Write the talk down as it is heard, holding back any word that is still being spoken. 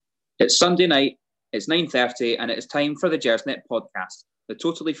It's Sunday night, it's 9:30, and it is time for the Gersnet podcast, the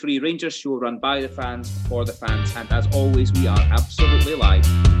totally free Rangers show run by the fans, for the fans, and as always, we are absolutely live.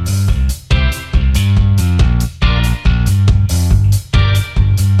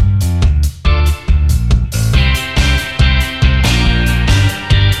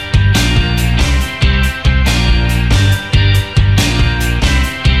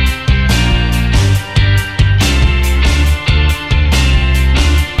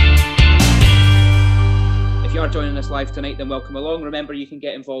 Joining us live tonight, then welcome along. Remember, you can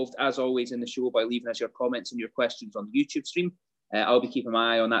get involved as always in the show by leaving us your comments and your questions on the YouTube stream. I'll be keeping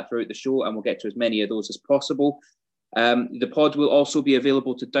my eye on that throughout the show, and we'll get to as many of those as possible. The pod will also be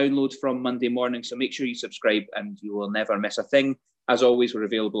available to download from Monday morning, so make sure you subscribe and you will never miss a thing. As always, we're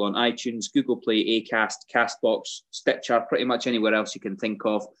available on iTunes, Google Play, Acast, Castbox, Stitcher, pretty much anywhere else you can think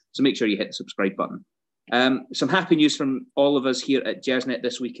of, so make sure you hit the subscribe button. Some happy news from all of us here at Gersnet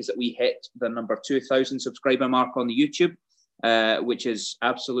this week is that we hit the number 2,000 subscriber mark on the YouTube, which is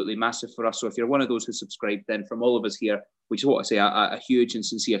absolutely massive for us. So if you're one of those who subscribed, then from all of us here, we just want to say a huge and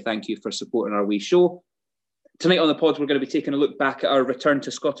sincere thank you for supporting our wee show. Tonight on the pod, we're going to be taking a look back at our return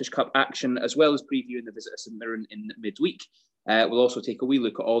to Scottish Cup action, as well as previewing the visit to St Mirren in midweek. We'll also take a wee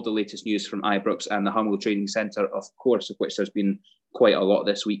look at all the latest news from Ibrox and the Hummel Training Centre, of course, of which there's been quite a lot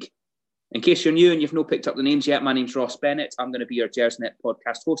this week. In case you're new and you've not picked up the names yet, my name's Ross Bennett. I'm going to be your Gersnet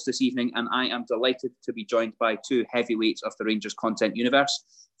podcast host this evening, and I am delighted to be joined by two heavyweights of the Rangers content universe.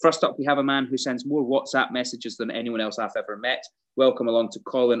 First up, we have a man who sends more WhatsApp messages than anyone else I've ever met. Welcome along to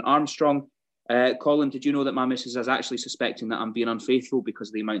Colin Armstrong. Colin, did you know that my missus is actually suspecting that I'm being unfaithful because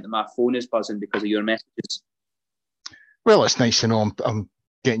of the amount that my phone is buzzing because of your messages? Well, it's nice to know I'm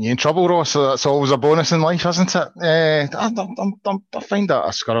getting you in trouble, Ross, so that's always a bonus in life, isn't it? I find that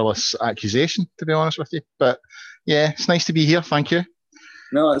a scurrilous accusation, to be honest with you. But yeah, it's nice to be here. Thank you.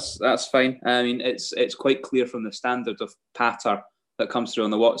 No, that's fine. I mean, it's quite clear from the standard of patter that comes through on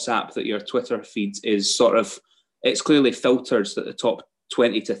the WhatsApp that your Twitter feed is it's clearly filtered that the top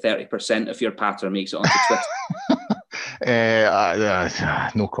 20 to 30% of your patter makes it onto Twitter.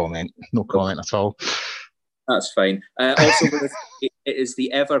 No comment at all. That's fine. Also, it is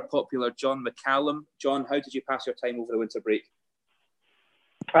the ever-popular John McCallum. John, how did you pass your time over the winter break?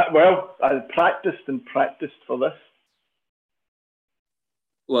 Well, I practiced for this.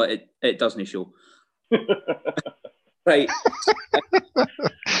 Well, it doesn't show. Right.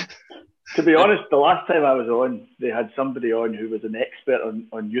 To be honest, the last time I was on, they had somebody on who was an expert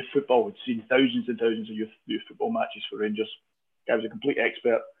on youth football, who'd seen thousands and thousands of youth football matches for Rangers. The guy was a complete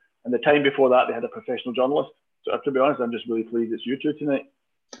expert. And the time before that, they had a professional journalist. So to be honest, I'm just really pleased it's you two tonight.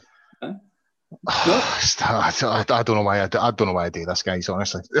 Huh? I don't know why I do this, guys.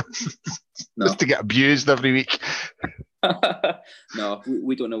 Honestly, just to get abused every week. No,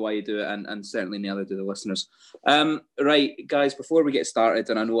 we don't know why you do it, and certainly neither do the listeners. Right, guys, before we get started,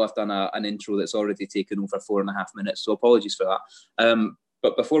 and I know I've done an intro that's already taken over 4.5 minutes, so apologies for that.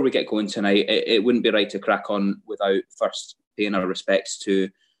 But before we get going tonight, it wouldn't be right to crack on without first paying our respects to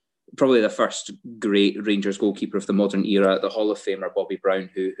probably the first great Rangers goalkeeper of the modern era, the Hall of Famer Bobby Brown,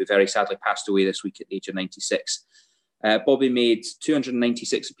 who very sadly passed away this week at the age of 96. Bobby made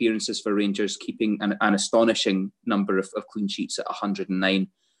 296 appearances for Rangers, keeping an astonishing number of clean sheets at 109.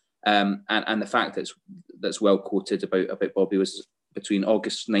 And the fact that's well quoted about Bobby was between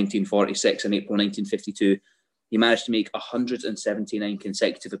August 1946 and April 1952, he managed to make 179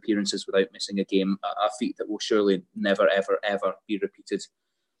 consecutive appearances without missing a game, a feat that will surely never, ever, ever be repeated.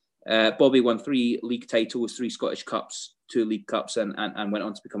 Bobby won 3 league titles, 3 Scottish Cups, 2 League Cups, and went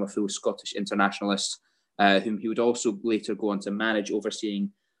on to become a full Scottish internationalist, whom he would also later go on to manage,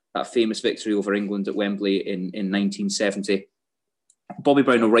 overseeing that famous victory over England at Wembley in 1970. Bobby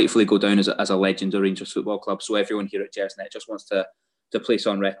Brown will rightfully go down as a legend of Rangers Football Club, so everyone here at Gersnet just wants to place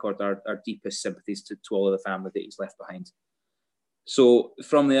on record our deepest sympathies to all of the family that he's left behind. So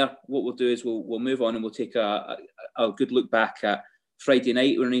from there, what we'll do is we'll move on and we'll take a good look back at Friday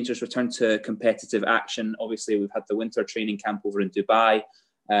night when Rangers returned to competitive action. Obviously, we've had the winter training camp over in Dubai,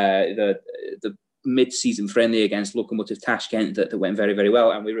 the mid-season friendly against Lokomotiv Tashkent that went very, very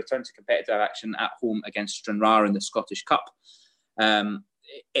well, and we returned to competitive action at home against Stranraer in the Scottish Cup.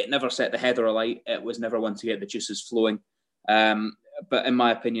 It never set the heather alight. It was never one to get the juices flowing. But in my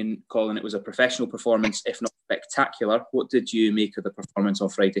opinion, Colin, it was a professional performance, if not spectacular. What did you make of the performance on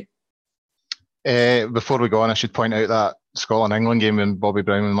Friday? Before we go on, I should point out that Scotland-England game when Bobby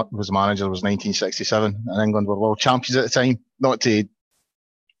Brown was manager was 1967, and England were world champions at the time. Not to,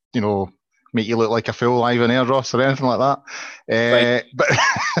 make you look like a fool live on air, Ross, or anything like that.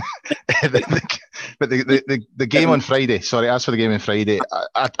 But the game on Friday. Sorry, as for the game on Friday,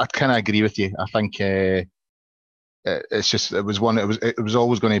 I kind of agree with you. I think it's just it was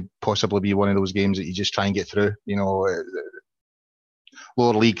always going to possibly be one of those games that you just try and get through. You know,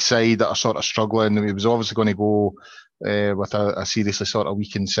 lower league side that are sort of struggling. It was obviously going to go with a seriously sort of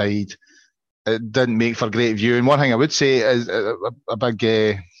weakened side. It didn't make for great viewing. One thing I would say is a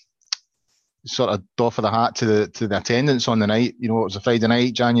big sort of doff of the hat to the attendance on the night. You know, it was a Friday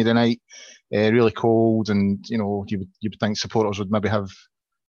night, January night, really cold, and you know you would think supporters would maybe have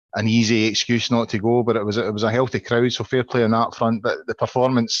an easy excuse not to go, but it was a healthy crowd, so fair play on that front. But the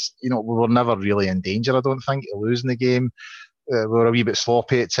performance, you know, we were never really in danger, I don't think, of losing the game. We were a wee bit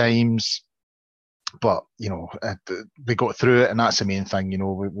sloppy at times. But, you know, we got through it, and that's the main thing. You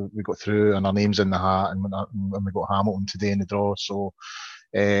know, we got through, and our name's in the hat, and we got Hamilton today in the draw. So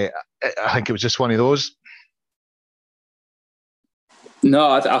I think it was just one of those.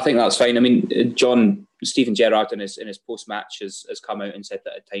 No, I think that's fine. I mean, Steven Gerrard in his post-match has come out and said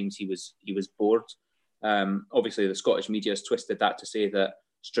that at times he was bored. Obviously, the Scottish media has twisted that to say that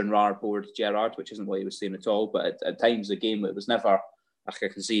Stranraer bored Gerrard, which isn't what he was saying at all. But at times the game, it was never... I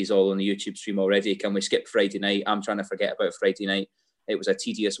can see he's all on the YouTube stream already. Can we skip Friday night? I'm trying to forget about Friday night. It was a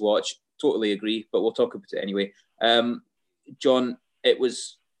tedious watch. Totally agree, but we'll talk about it anyway. John, it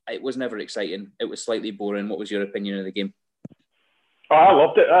was never exciting. It was slightly boring. What was your opinion of the game? Oh, I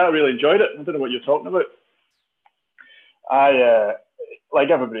loved it. I really enjoyed it. I don't know what you're talking about. I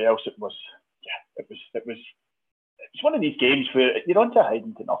like everybody else. It was one of these games where you're on to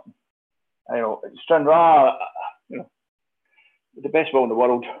hiding to nothing. I know Stranraer. You know. The best will in the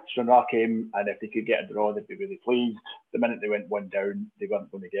world, Stranraer came, and if they could get a draw, they'd be really pleased. The minute they went one down, they weren't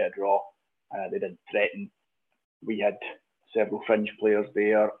going to get a draw. They didn't threaten. We had several fringe players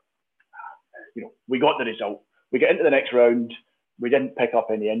there. You know, we got the result. We get into the next round. We didn't pick up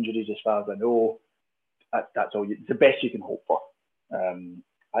any injuries, as far as I know. That's all. It's the best you can hope for.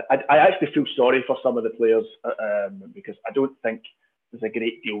 I actually feel sorry for some of the players because I don't think there's a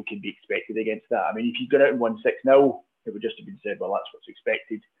great deal can be expected against that. I mean, if you got out and won 6-0. It would just have been said, well, that's what's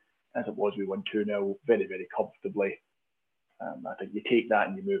expected. As it was, we won 2-0 very, very comfortably. I think you take that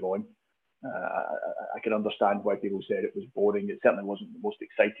and you move on. I can understand why people said it was boring. It certainly wasn't the most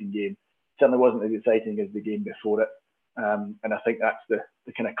exciting game. It certainly wasn't as exciting as the game before it. And I think that's the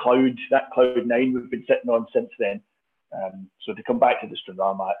kind of cloud, that cloud nine we've been sitting on since then. So to come back to the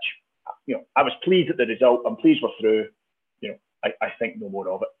Stranraer match, you know, I was pleased at the result. I'm pleased we're through. You know, I think no more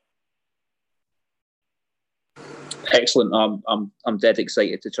of it. Excellent. I'm dead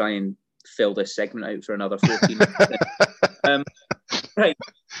excited to try and fill this segment out for another 14 minutes.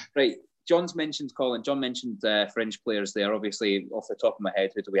 Right. John mentioned fringe players there. Obviously, off the top of my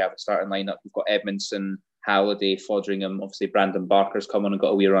head, who do we have at starting lineup? We've got Edmondson, Halliday, Foderingham. Obviously, Brandon Barker's come on and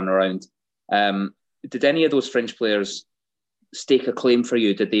got a wee run around. Did any of those fringe players stake a claim for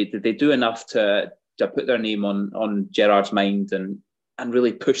you? Did they do enough to put their name on Gerrard's mind and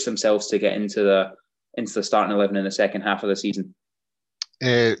really push themselves to get into the starting 11 in the second half of the season?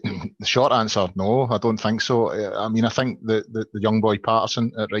 The short answer, no, I don't think so. I mean, I think the young boy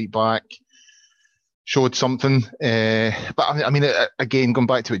Patterson at right back showed something. But I mean, again, going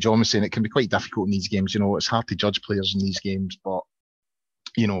back to what John was saying, it can be quite difficult in these games. You know, it's hard to judge players in these games. But,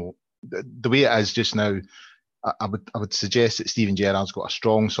 you know, the way it is just now, I would suggest that Steven Gerrard's got a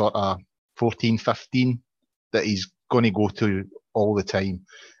strong sort of 14-15 that he's going to go to all the time.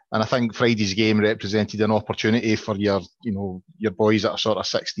 And I think Friday's game represented an opportunity for your boys that are sort of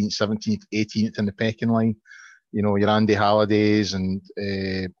 16th, 17th, 18th in the pecking line. You know, your Andy Hallidays and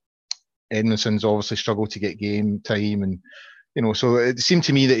Edmondson's obviously struggled to get game time. And, you know, so it seemed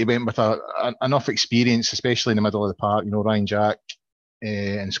to me that he went with enough experience, especially in the middle of the park. You know, Ryan Jack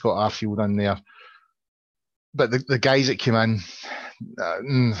and Scott Arfield in there. But the guys that came in,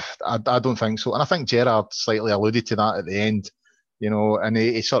 I don't think so. And I think Gerrard slightly alluded to that at the end. You know, and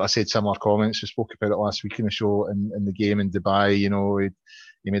he sort of said similar comments. We spoke about it last week in the show in the game in Dubai. You know,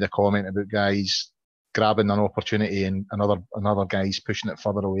 he made a comment about guys grabbing an opportunity and another guys pushing it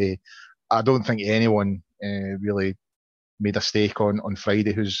further away. I don't think anyone really made a stake on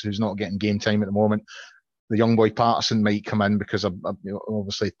Friday who's not getting game time at the moment. The young boy Patterson might come in because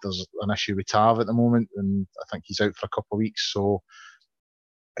obviously there's an issue with Tav at the moment, and I think he's out for a couple of weeks. So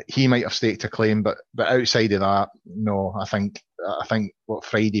he might have staked a claim, but outside of that, no. I think what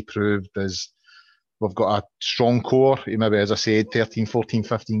Friday proved is we've got a strong core. Maybe, as I said, 13, 14,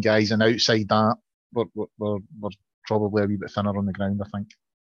 15 guys, and outside that, we're probably a wee bit thinner on the ground, I think.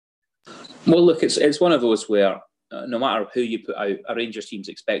 Well, look, it's one of those where no matter who you put out, a Rangers team's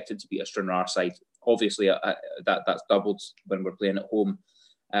expected to beat a Stranraer side. Obviously, that's doubled when we're playing at home.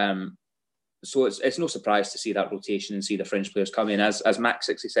 So it's no surprise to see that rotation and see the fringe players come in. As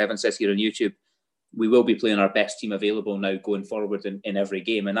Max67 says here on YouTube, we will be playing our best team available now going forward in every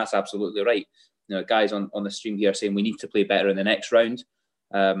game, and that's absolutely right. Guys on the stream here are saying we need to play better in the next round.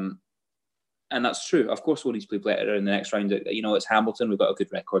 And that's true. Of course, we'll need to play better in the next round. It's Hamilton. We've got a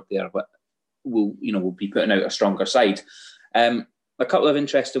good record there, but we'll be putting out a stronger side. A couple of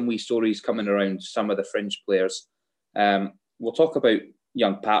interesting wee stories coming around some of the fringe players. We'll talk about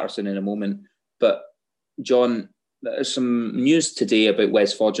young Patterson in a moment, but John, there's some news today about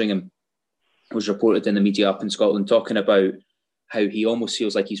Wes Foderingham. It was reported in the media up in Scotland talking about how he almost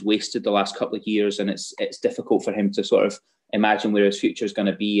feels like he's wasted the last couple of years, and it's difficult for him to sort of imagine where his future is going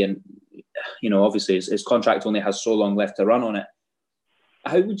to be. And obviously his contract only has so long left to run on it.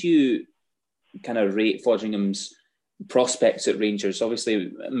 How would you kind of rate Foderingham's prospects at Rangers?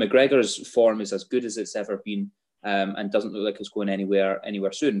 Obviously, McGregor's form is as good as it's ever been, and doesn't look like it's going anywhere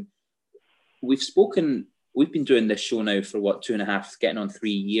soon. We've been doing this show now for 2.5, getting on 3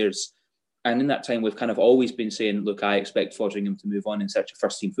 years. And in that time, we've kind of always been saying, look, I expect Foderingham to move on in search of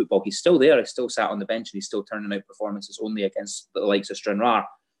first-team football. He's still there. He's still sat on the bench, and he's still turning out performances only against the likes of Stranraer.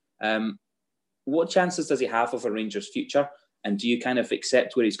 What chances does he have of a Rangers future? And do you kind of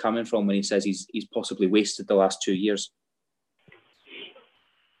accept where he's coming from when he says he's possibly wasted the last 2 years?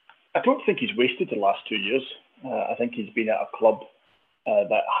 I don't think he's wasted the last 2 years. I think he's been at a club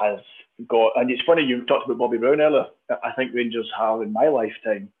that has got... And it's funny, you talked about Bobby Brown earlier. I think Rangers have, in my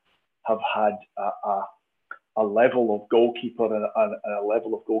lifetime, have had a level of goalkeeper and a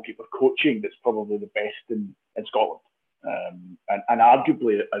level of goalkeeper coaching that's probably the best in Scotland, and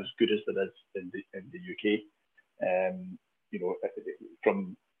arguably as good as there is in the UK.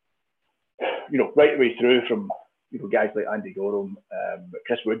 From right the way through, from guys like Andy Gorham,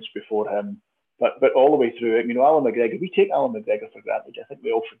 Chris Woods before him, but all the way through. Alan McGregor. We take Alan McGregor for granted. I think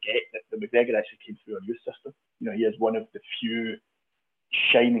we all forget that the McGregor actually came through a youth system. He is one of the few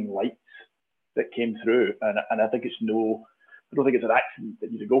shining lights that came through, and I think I don't think it's an accident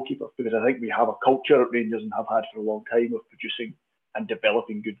that he's a goalkeeper, because I think we have a culture at Rangers and have had for a long time of producing and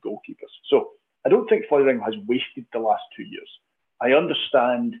developing good goalkeepers. So I don't think Foderingham has wasted the last 2 years. I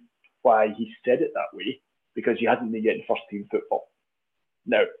understand why he said it that way, because he hasn't been getting first team football.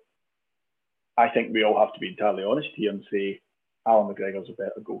 Now, I think we all have to be entirely honest here and say Alan McGregor's a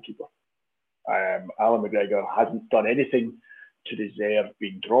better goalkeeper. Alan McGregor hasn't done anything to deserve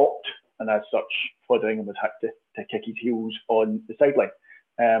being dropped, and as such, Foderingham has had to kick his heels on the sideline.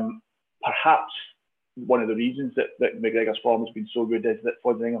 Perhaps one of the reasons that McGregor's form has been so good is that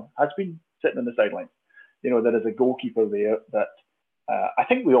Foderingham has been sitting on the sideline. There is a goalkeeper there that I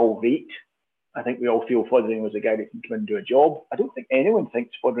think we all rate. I think we all feel Foderingham was a guy that can come in and do a job. I don't think anyone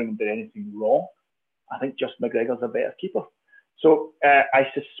thinks Foderingham did anything wrong. I think just McGregor's a better keeper. So I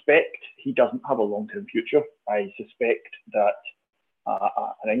suspect he doesn't have a long-term future. I suspect that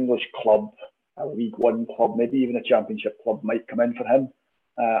an English club, a League One club, maybe even a Championship club might come in for him.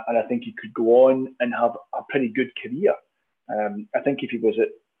 And I think he could go on and have a pretty good career. I think if he was at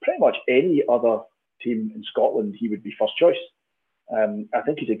pretty much any other team in Scotland, he would be first choice. I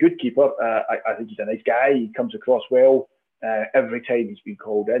think he's a good keeper. I think he's a nice guy. He comes across well every time he's been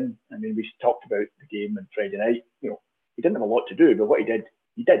called in. I mean, we talked about the game on Friday night. He didn't have a lot to do, but what he did,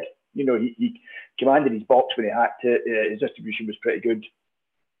 he did. He commanded his box when he had to. His distribution was pretty good.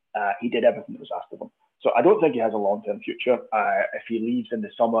 He did everything that was asked of him. So I don't think he has a long-term future. If he leaves in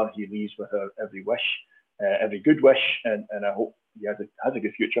the summer, he leaves with every wish, every good wish, and I hope he has a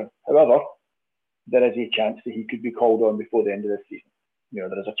good future. However, there is a chance that he could be called on before the end of this season.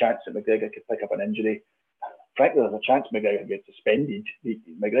 There is a chance that McGregor could pick up an injury. Frankly, there's a chance McGregor gets suspended.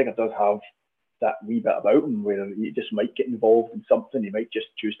 McGregor does have that wee bit about him where he just might get involved in something. He might just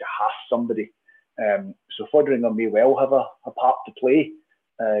choose to hash somebody. So Foderingham may well have a part to play.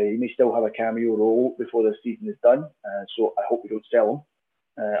 He may still have a cameo role before the season is done. So I hope we don't sell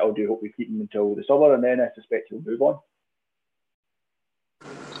him. I do hope we keep him until the summer, and then I suspect he'll move on.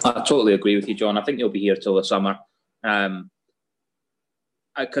 I totally agree with you, John. I think he'll be here till the summer.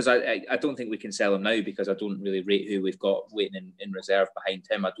 Because I don't think we can sell him now, because I don't really rate who we've got waiting in reserve behind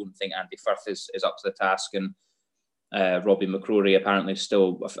him. I don't think Andy Firth is up to the task, and Robbie McCrory apparently is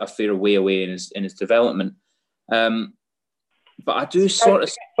still a fair way away in his development. But I do sort of...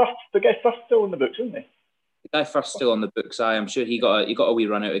 The guy Firth still on the books, isn't he? The guy Firth still on the books. I'm sure he got a wee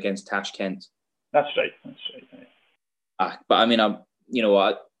run out against Tash Kent. That's right. But I mean,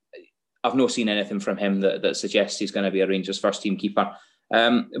 I've not seen anything from him that suggests he's going to be a Rangers first team keeper.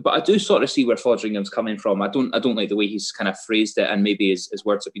 But I do sort of see where Fodringham's coming from. I don't like the way he's kind of phrased it, and maybe his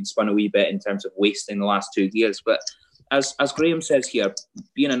words have been spun a wee bit in terms of wasting the last 2 years. But as Graham says here,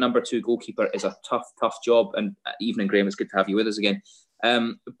 being a number 2 goalkeeper is a tough job. And evening, Graham, it's good to have you with us again.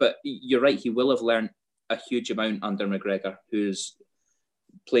 But you're right, he will have learned a huge amount under McGregor, who's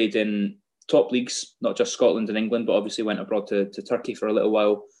played in top leagues, not just Scotland and England, but obviously went abroad to Turkey for a little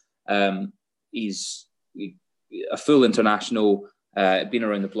while. He's a full international, been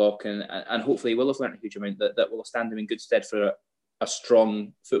around the block, and hopefully will have learned a huge amount that will stand him in good stead for a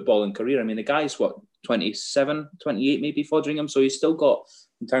strong footballing career. I mean, the guy's, 27, 28 maybe, Fodringham, so he's still got,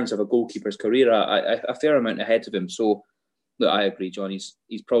 in terms of a goalkeeper's career, a fair amount ahead of him. So, look, I agree, John, he's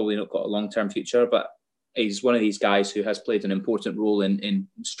probably not got a long-term future, but he's one of these guys who has played an important role in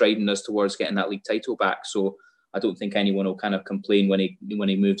striding us towards getting that league title back. So I don't think anyone will kind of complain when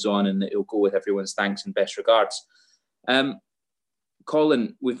he moves on, and he'll go with everyone's thanks and best regards.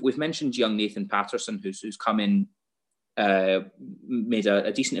 Colin, we've mentioned young Nathan Patterson, who's come in, made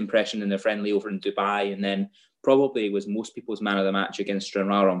a decent impression in the friendly over in Dubai, and then probably was most people's man of the match against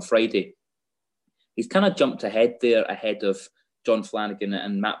Stranraer on Friday. He's kind of jumped ahead of John Flanagan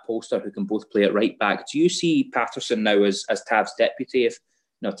and Matt Polster, who can both play at right back. Do you see Patterson now as Tav's deputy? If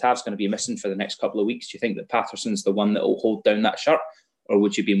Tav's going to be missing for the next couple of weeks, do you think that Patterson's the one that will hold down that shirt, or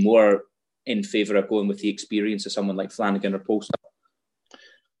would you be more in favour of going with the experience of someone like Flanagan or Polster?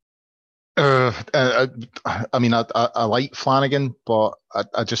 I mean, I like Flanagan, but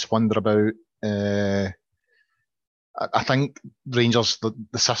I just wonder about. I think Rangers, the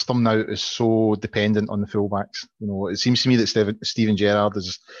system now is so dependent on the fullbacks. It seems to me that Steven Gerrard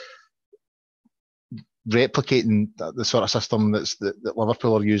is replicating the sort of system that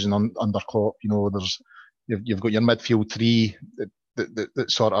Liverpool are using under Klopp. You've got your midfield three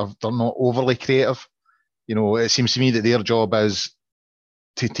that sort of, they're not overly creative. It seems to me that their job is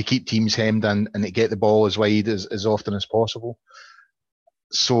to keep teams hemmed in and to get the ball as wide as often as possible.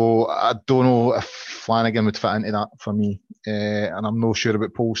 So I don't know if Flanagan would fit into that for me, and I'm not sure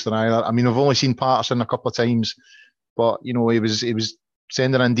about Polster either. I mean, I've only seen Patterson a couple of times, but he was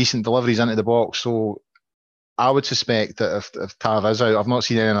sending in decent deliveries into the box. So I would suspect that if Tav is out, I've not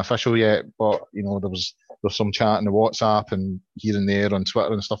seen anything official yet, but there's some chat in the WhatsApp and here and there on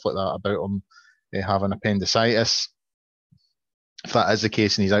Twitter and stuff like that about him having appendicitis. If that is the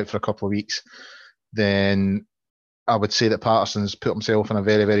case and he's out for a couple of weeks, then I would say that Patterson's put himself in a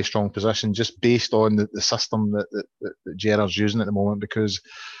very, very strong position just based on the system that Gerrard's using at the moment, because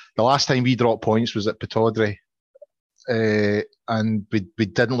the last time we dropped points was at Pittodrie, and we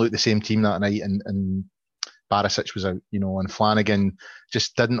didn't look the same team that night, and Barisic was out, and Flanagan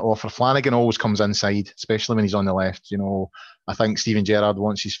just didn't offer. Flanagan always comes inside, especially when he's on the left. I think Steven Gerrard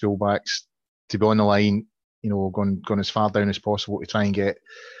wants his fullbacks to be on the line, going as far down as possible to try and get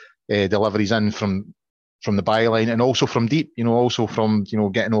deliveries in from the byline and also from deep, also from,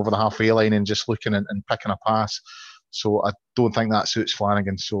 getting over the halfway line and just looking and picking a pass. So I don't think that suits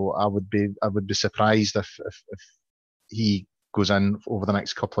Flanagan. So I would be surprised if he goes in over the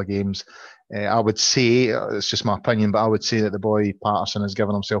next couple of games. I would say, it's just my opinion, but I would say that the boy Patterson has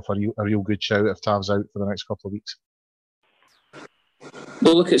given himself a real good shout if Tav's out for the next couple of weeks.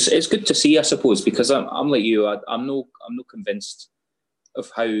 Well, look, it's good to see, I suppose, because I'm like you. I'm no convinced of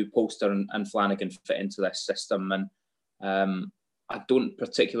how Polster and Flanagan fit into this system, and I don't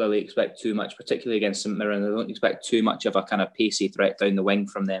particularly expect too much, particularly against St Mirren. I don't expect too much of a kind of pacey threat down the wing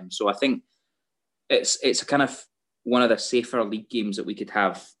from them. So I think it's a kind of one of the safer league games that we could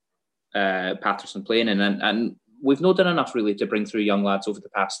have Patterson playing in, and we've not done enough really to bring through young lads over the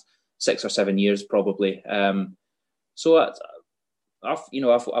past 6 or 7 years, probably. So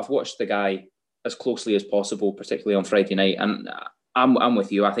I've watched the guy as closely as possible, particularly on Friday night, and I'm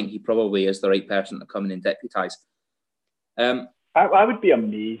with you. I think he probably is the right person to come in and deputise. I would be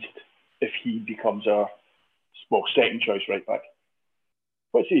amazed if he becomes our second choice right back.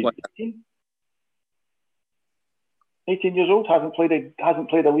 What's he? 18 years old, hasn't played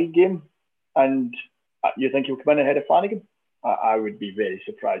a league game, and you think he'll come in ahead of Flanagan? I would be very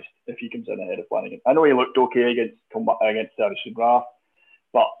surprised if he comes in ahead of Flanagan. I know he looked okay against Stranraer,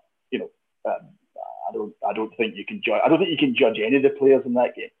 but I don't think you can judge. I don't think you can judge any of the players in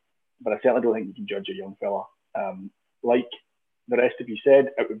that game, but I certainly don't think you can judge a young fella. Like the rest of you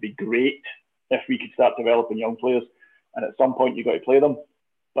said, it would be great if we could start developing young players, and at some point you got to play them.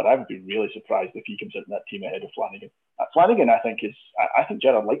 But I would be really surprised if he comes into that team ahead of Flanagan. Flanagan, I think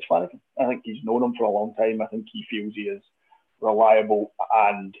Gerrard likes Flanagan. I think he's known him for a long time. I think he feels he is reliable,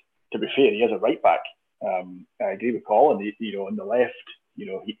 and to be fair, he is a right back. I agree with Colin. On the left, he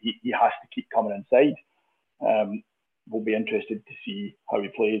has to keep coming inside. will be interested to see how he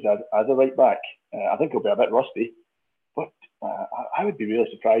plays as a right back. I think he'll be a bit rusty, but I would be really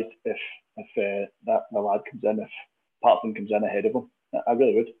surprised if that the lad comes in, if Patterson comes in ahead of him. I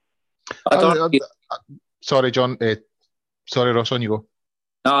really would. Sorry, John. Sorry, Ross, on you go.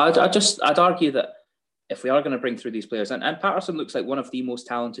 No, I'd argue that if we are going to bring through these players, and Patterson looks like one of the most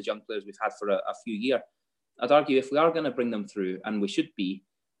talented young players we've had for a few years, I'd argue if we are going to bring them through, and we should be,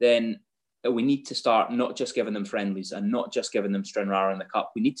 then we need to start not just giving them friendlies and not just giving them Stranraer in the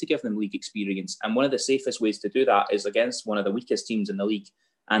Cup. We need to give them league experience. And one of the safest ways to do that is against one of the weakest teams in the league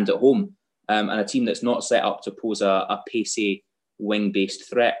and at home, and a team that's not set up to pose a pacey wing-based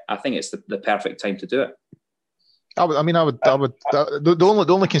threat. I think it's the perfect time to do it. The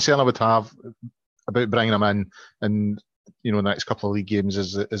only concern I would have about bringing them in and the next couple of league games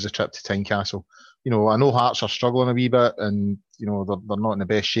is a trip to Tynecastle. I know Hearts are struggling a wee bit, and they're not in the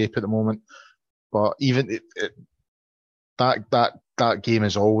best shape at the moment. But even that game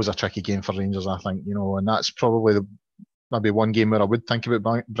is always a tricky game for Rangers, I think. And that's probably maybe one game where I would think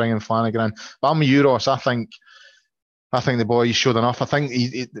about bringing Flanagan in. But I'm with you, Ross. I think the boy showed enough. I think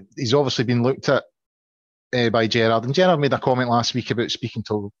he's obviously been looked at by Gerrard, and Gerrard made a comment last week about speaking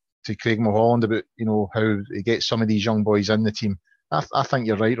to Craig Mulholland about how he gets some of these young boys in the team. I think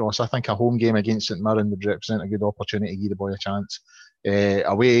you're right, Ross. I think a home game against St Mirren would represent a good opportunity to give the boy a chance.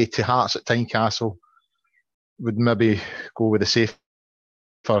 Away to Hearts at Tynecastle would maybe go with the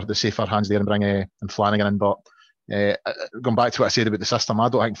safer hands there and bring Flanagan in. But going back to what I said about the system, I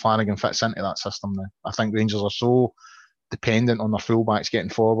don't think Flanagan fits into that system now. I think Rangers are so dependent on their fullbacks getting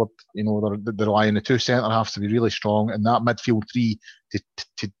forward. They're relying on the two centre halves to be really strong, and that midfield three to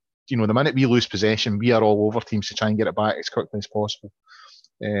the minute we lose possession, we are all over teams to try and get it back as quickly as possible.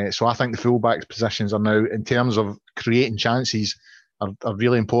 So I think the fullback positions are now, in terms of creating chances, are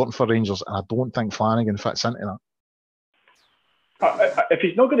really important for Rangers, and I don't think Flanagan fits into that. If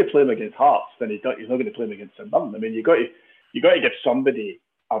he's not going to play him against Hearts, then he's not going to play him against St Mirren. I mean, you got to give somebody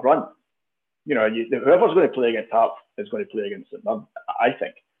a run. Whoever's going to play against Hearts is going to play against St Mirren, I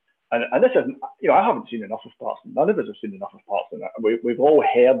think. And this isn't, I haven't seen enough of Patterson. None of us have seen enough of Patterson. We've all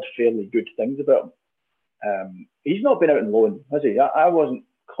heard fairly good things about him. He's not been out on loan, has he? I wasn't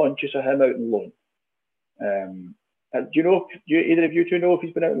conscious of him out on loan. Do either of you two know if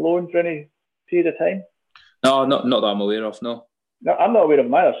he's been out on loan for any period of time? No, not that I'm aware of, no. No, I'm not aware of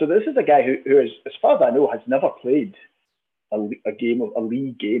him either. So this is a guy who is, as far as I know, has never played a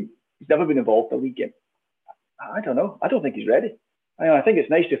league game. He's never been involved in a league game. I don't know. I don't think he's ready. I think it's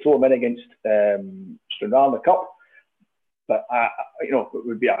nice to throw him in against Stranraer in the Cup, but it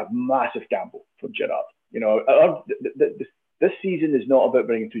would be a massive gamble from Gerrard. This season is not about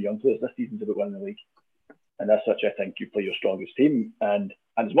bringing two young players. This season's about winning the league, and as such, I think you play your strongest team. And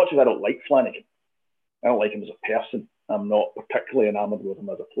as much as I don't like Flanagan, I don't like him as a person. I'm not particularly enamoured with him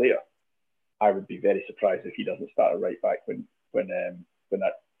as a player. I would be very surprised if he doesn't start a right back when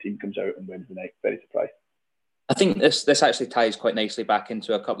that team comes out on Wednesday night. Very surprised. I think this actually ties quite nicely back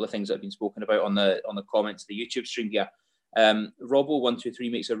into a couple of things that have been spoken about on the comments of the YouTube stream here.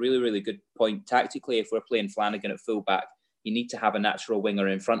 Robbo123 makes a really, really good point. Tactically, if we're playing Flanagan at fullback, you need to have a natural winger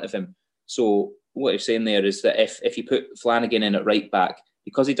in front of him. So what you're saying there is that if you put Flanagan in at right back,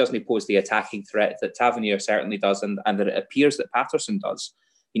 because he doesn't pose the attacking threat that Tavernier certainly does, and that it appears that Patterson does,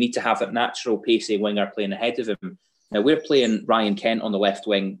 you need to have that natural pacey winger playing ahead of him. Now, we're playing Ryan Kent on the left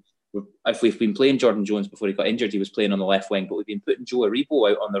wing. If we've been playing Jordan Jones before he got injured, he was playing on the left wing, but we've been putting Joe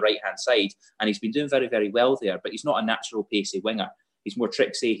Aribo out on the right-hand side, and he's been doing very, very well there, but he's not a natural pacey winger. He's more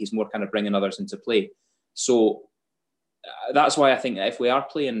tricksy. He's more kind of bringing others into play. So that's why I think that if we are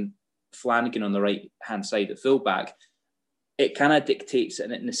playing Flanagan on the right-hand side at fullback, it kind of dictates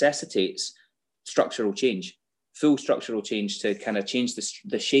and it necessitates structural change, full structural change to kind of change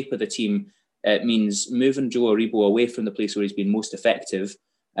the shape of the team. It means moving Joe Aribo away from the place where he's been most effective,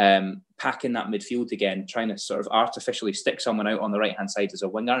 packing that midfield again, trying to sort of artificially stick someone out on the right-hand side as a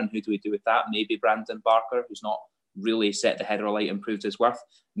winger. And who do we do with that? Maybe Brandon Barker, who's not really set the header alight and proved his worth.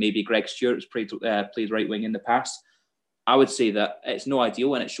 Maybe Greg Stewart's played right wing in the past. I would say that it's no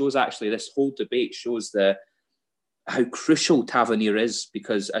ideal, and it shows actually this whole debate shows how crucial Tavernier is,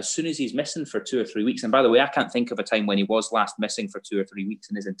 because as soon as he's missing for 2 or 3 weeks, and by the way, I can't think of a time when he was last missing for 2 or 3 weeks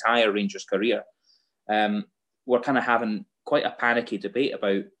in his entire Rangers career, we're kind of having quite a panicky debate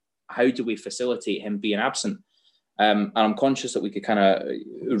about how do we facilitate him being absent. And I'm conscious that we could kind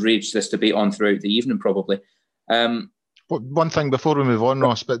of rage this debate on throughout the evening probably. One thing before we move on,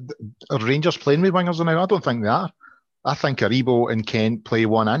 Ross, but are Rangers playing with wingers now? I don't think they are. I think Aribo and Kent play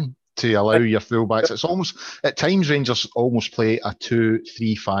one in to allow your fullbacks. It's almost, at times Rangers almost play a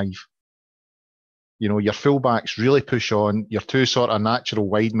 2-3-5. You know, your fullbacks really push on. Your two sort of natural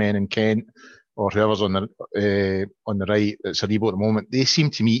wide men in Kent or whoever's on the right, it's Aribo at the moment. They seem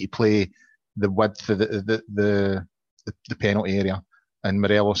to me to play the width of the penalty area, and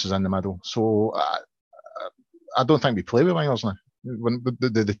Morelos is in the middle. So I don't think we play with wingers now. When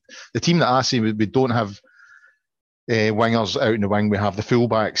the team that I see, we don't have wingers out in the wing. We have the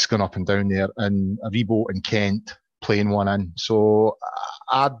fullbacks going up and down there, and Aribo and Kent playing one in. So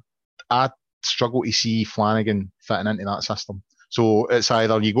I struggle to see Flanagan fitting into that system. So it's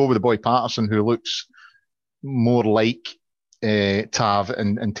either you go with the boy Patterson, who looks more like Tav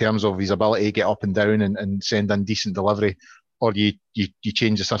in terms of his ability to get up and down and send in decent delivery, or you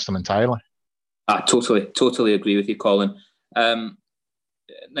change the system entirely. I totally agree with you, Colin. Now,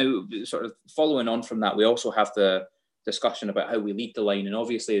 sort of following on from that, we also have the discussion about how we lead the line, and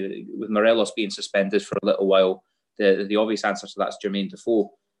obviously with Morelos being suspended for a little while, the obvious answer to that's Jermaine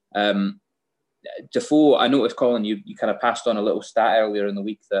Defoe. Defoe, I noticed, Colin, you kind of passed on a little stat earlier in the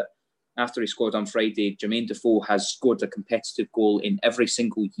week that after he scored on Friday, Jermaine Defoe has scored a competitive goal in every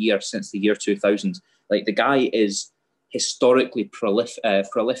single year since the year 2000. Like, the guy is historically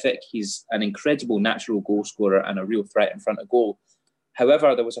prolific. He's an incredible natural goal scorer and a real threat in front of goal.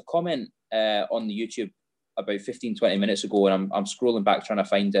 However, there was a comment on the YouTube about 15-20 minutes ago, and I'm scrolling back trying to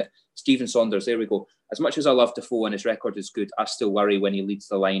find it. Stephen Saunders, there we go. As much as I love Defoe and his record is good, I still worry when he leads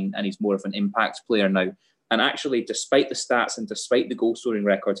the line and he's more of an impact player now. And actually, despite the stats and despite the goal-scoring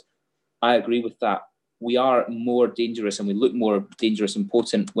record, I agree with that. We are more dangerous and we look more dangerous and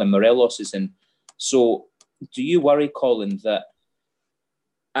potent when Morelos is in. So do you worry, Colin, that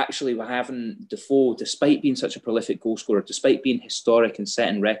actually we're having Defoe, despite being such a prolific goal scorer, despite being historic and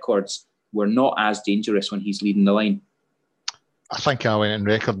setting records, we're not as dangerous when he's leading the line? I think I went in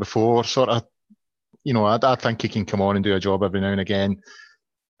record before, sort of, you know, I think he can come on and do a job every now and again.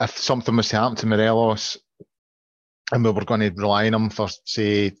 If something was to happen to Morelos and we were going to rely on him for,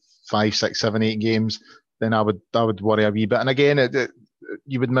 say, 5, 6, 7, 8 games, then I would worry a wee bit. And again,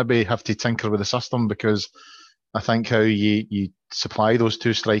 you would maybe have to tinker with the system, because I think how you supply those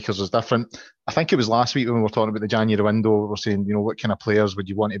two strikers is different. I think it was last week when we were talking about the January window, we were saying, you know, what kind of players would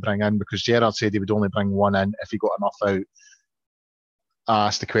you want to bring in? Because Gerrard said he would only bring one in if he got enough out. I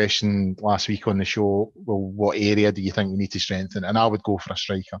asked the question last week on the show, well, what area do you think we need to strengthen? And I would go for a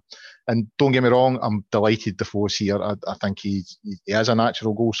striker. And don't get me wrong, I'm delighted Defoe's here. I think he is a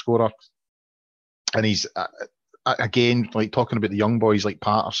natural goal scorer. And he's, again, like talking about the young boys like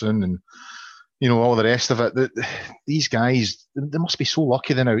Patterson and, you know, all the rest of it. These guys, they must be so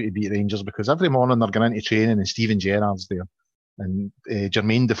lucky then now to beat Rangers, because every morning they're going into training and Steven Gerrard's there and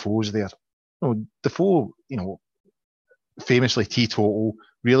Jermaine Defoe's there. You know, Defoe, you know, famously teetotal,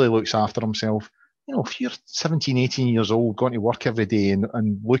 really looks after himself. You know, if you're 17, 18 years old, going to work every day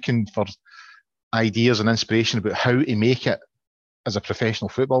and looking for ideas and inspiration about how to make it as a professional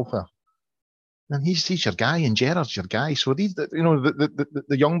football player, then he's your guy, and Gerrard's your guy. So these, you know,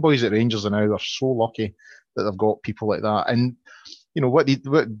 the young boys at Rangers are now, they're so lucky that they've got people like that. And you know what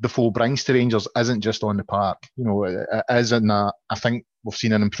Defoe brings to Rangers isn't just on the park. You know, it is in that. I think we've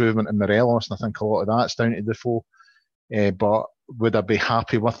seen an improvement in Morelos, and I think a lot of that's down to Defoe. But would I be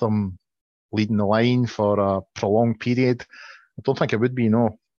happy with him leading the line for a prolonged period? I don't think it would be,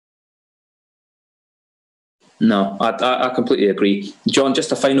 no. No, I completely agree. John,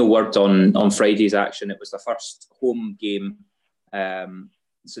 just a final word on Friday's action. It was the first home game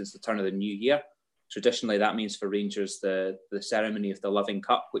since the turn of the new year. Traditionally, that means for Rangers the ceremony of the Loving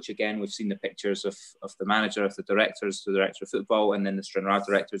Cup, which again, we've seen the pictures of the manager, of the directors, the director of football, and then the Stranraer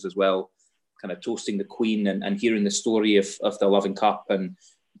directors as well, kind of toasting the Queen and hearing the story of the Loving Cup and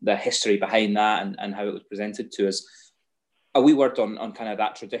the history behind that and how it was presented to us. A wee word on kind of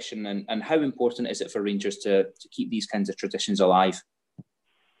that tradition and how important is it for Rangers to keep these kinds of traditions alive?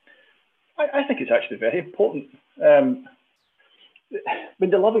 I think it's actually very important.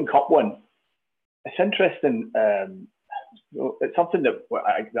 With the Loving Cup one, it's interesting. It's something that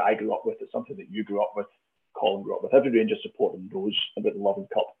I grew up with. It's something that you grew up with, Colin grew up with. Every Rangers supporter knows about the Loving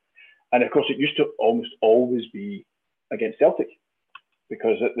Cup. And of course, it used to almost always be against Celtic,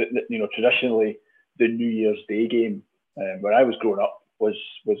 because you know, traditionally the New Year's Day game when I was growing up was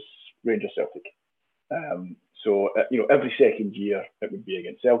Rangers Celtic. So you know, every second year it would be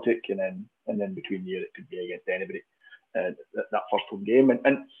against Celtic, and then between year it could be against anybody. That first home game,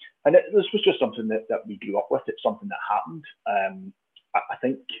 and this was just something that we grew up with. It's something that happened. I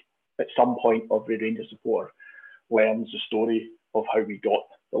think at some point every Rangers supporter learns the story of how we got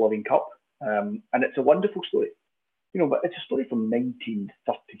the Loving Cup, and it's a wonderful story, you know. But it's a story from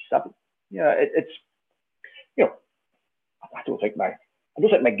 1937. Yeah, it's you know, I don't think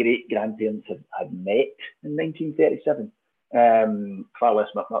almost like my great grandparents had met in 1937. Far less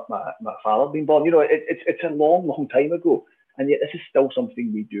my father being born. It's a long time ago, and yet this is still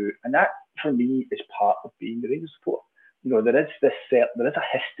something we do, and that for me is part of being a Rangers supporter. There is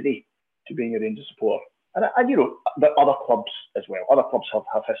a history to being a Rangers supporter, and but other clubs as well. Other clubs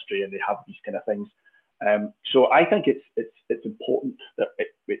have history and they have these kind of things. So I think it's important that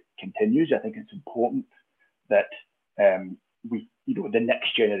it continues. I think it's important that the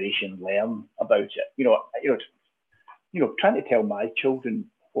next generation learn about it. Trying to tell my children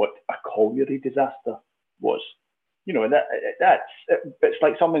what a colliery disaster was, it's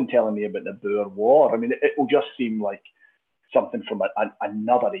like someone telling me about the Boer War. I mean, it will just seem like something from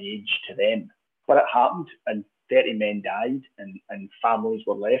another age to them. But it happened, and 30 men died, and families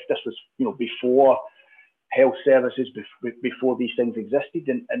were left. This was, before health services, before these things existed,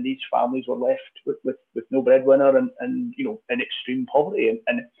 and these families were left with no breadwinner and in extreme poverty.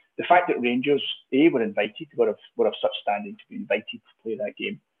 And the fact that Rangers, A, were invited, were of such standing to be invited to play that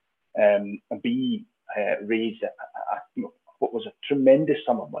game, and B, raised what was a tremendous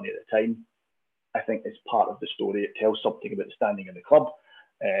sum of money at the time, I think is part of the story. It tells something about the standing of the club.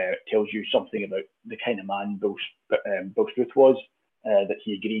 It tells you something about the kind of man Bill Struth was, that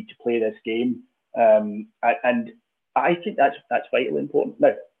he agreed to play this game. And I think that's vitally important.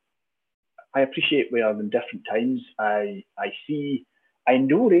 Now, I appreciate we are in different times. I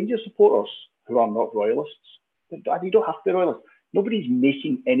know Rangers supporters who are not royalists. You don't have to be royalists. Nobody's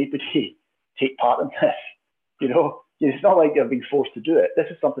making anybody take part in this. It's not like they're being forced to do it. This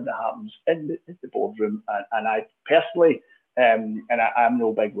is something that happens in the boardroom. And I personally, and I'm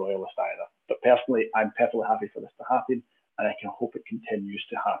no big royalist either, but personally, I'm perfectly happy for this to happen. And I can hope it continues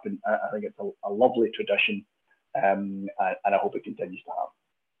to happen. I think it's a lovely tradition, and I hope it continues to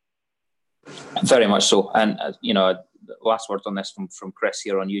happen. Very much so. And, last word on this from Chris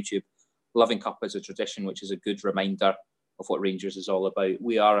here on YouTube. Loving Cup is a tradition, which is a good reminder of what Rangers is all about.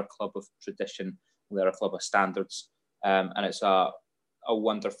 We are a club of tradition. We are a club of standards. And it's a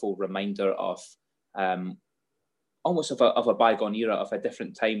wonderful reminder of almost of a bygone era, of a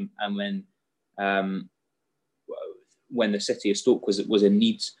different time, and when the city of Stoke was in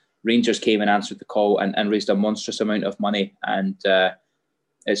need, Rangers came and answered the call and raised a monstrous amount of money. And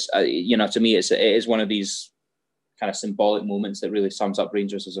it's to me, it is one of these kind of symbolic moments that really sums up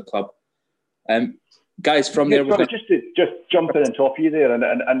Rangers as a club. Guys, from there, just jump in on top of you there,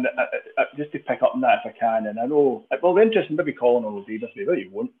 and just to pick up on that if I can. And I know, well, the interest in maybe Colin will agree with me, but you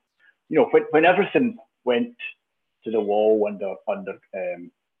won't. When everything went to the wall under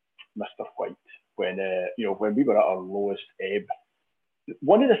Mr. White, when we were at our lowest ebb,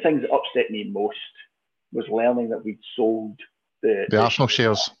 one of the things that upset me most was learning that we'd sold the Arsenal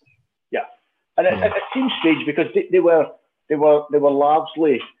shares. Yeah, and it seems strange because they were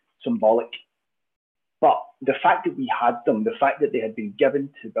largely symbolic. But the fact that we had them, the fact that they had been given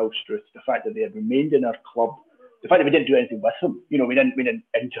to Bill Struth, the fact that they had remained in our club, the fact that we didn't do anything with them, we didn't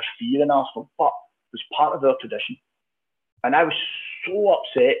interfere in Arsenal, but it was part of our tradition. And I was so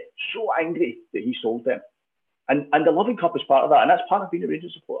upset, so angry that he sold them. And the Loving Cup is part of that, and that's part of being a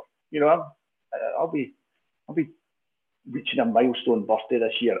Rangers supporter. I'll be reaching a milestone birthday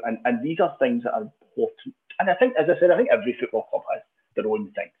this year, and these are things that are important. And I think, as I said, every football club has their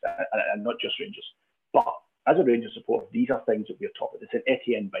own things, and not just Rangers. But as a Rangers supporter, these are things that we're taught. It's an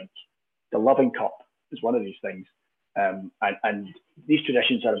Etienne Bink. The Loving Cup is one of these things. And these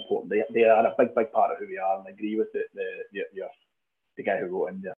traditions are important. They are a big part of who we are. And I agree with the guy who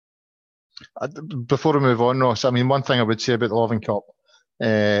wrote in there. Before we move on, Ross, one thing I would say about the Loving Cup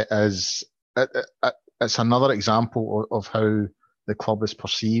is it's another example of how the club is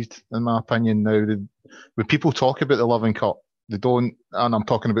perceived, in my opinion. Now, when people talk about the Loving Cup, they don't, and I'm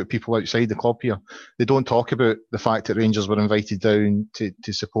talking about people outside the club here, they don't talk about the fact that Rangers were invited down to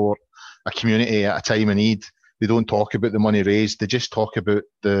support a community at a time of need. They don't talk about the money raised. They just talk about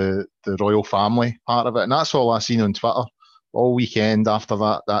the royal family part of it. And that's all I've seen on Twitter all weekend after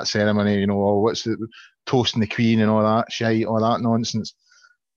that ceremony, what's the toasting the Queen and all that shite, all that nonsense.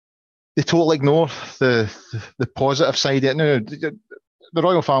 They totally ignore the positive side of it. Now, the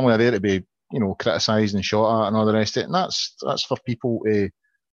royal family are there to be criticised and shot at and all the rest of it. And that's for people to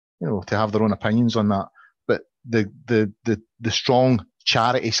have their own opinions on that. But the strong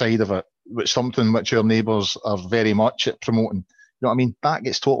charity side of it, which something which our neighbours are very much at promoting, that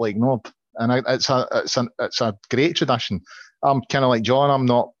gets totally ignored. And it's a great tradition. I'm kind of like John. I'm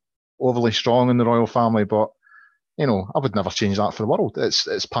not overly strong in the royal family, but I would never change that for the world.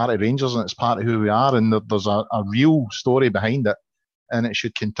 It's part of Rangers and it's part of who we are, and there's a real story behind it. And it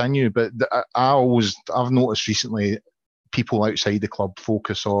should continue. But I've noticed recently people outside the club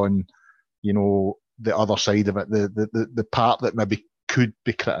focus on, you know, the other side of it, the part that maybe could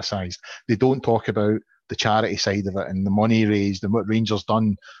be criticised. They don't talk about the charity side of it and the money raised and what Rangers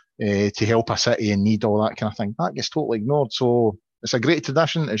done to help a city in need, all that kind of thing. That gets totally ignored. So it's a great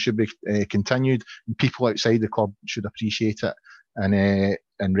tradition. It should be continued, and people outside the club should appreciate it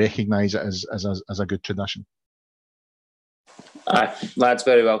and recognise it as a good tradition. Lads,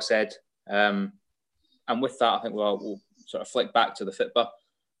 very well said. And with that, I think we'll sort of flick back to the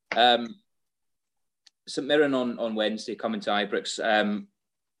FITBA. St Mirren on Wednesday coming to Ibrox.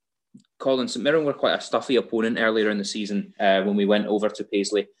 Colin, St Mirren were quite a stuffy opponent earlier in the season when we went over to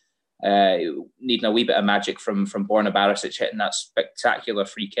Paisley. Needing a wee bit of magic from Borna Barisic hitting that spectacular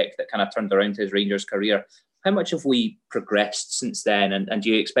free kick that kind of turned around his Rangers career. How much have we progressed since then? And do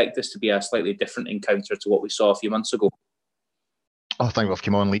you expect this to be a slightly different encounter to what we saw a few months ago? I think we've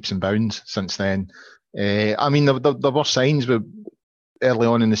come on leaps and bounds since then. I mean, there were signs early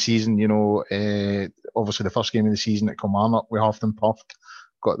on in the season, you know, obviously the first game of the season at Kilmarnock, we huffed and puffed,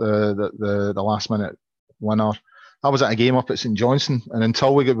 got the last minute winner. I was at a game up at St Johnstone, and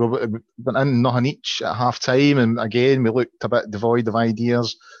until we went in nothing each at half time, and again we looked a bit devoid of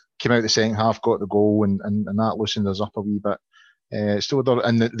ideas, came out the second half, got the goal, and that loosened us up a wee bit.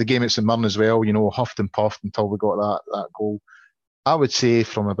 And the game at St Mirren as well, you know, huffed and puffed until we got that goal. I would say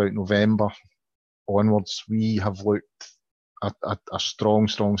from about November onwards, we have looked a strong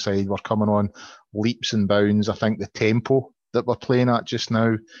side. We're coming on leaps and bounds. I think the tempo that we're playing at just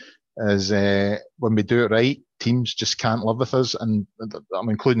now is when we do it right, teams just can't live with us. And I'm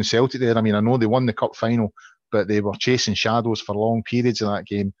including Celtic there. I mean, I know they won the cup final, but they were chasing shadows for long periods of that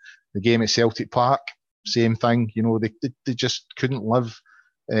game. The game at Celtic Park, same thing. You know, they just couldn't live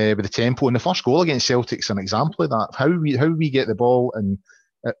with the tempo. And the first goal against Celtic's an example of that. How we get the ball and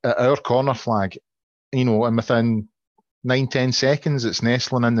at our corner flag, you know, and within 9-10 seconds it's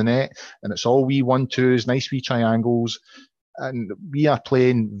nestling in the net, and it's all wee 1-2s, nice wee triangles, and we are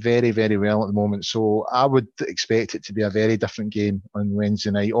playing very, very well at the moment. So I would expect it to be a very different game on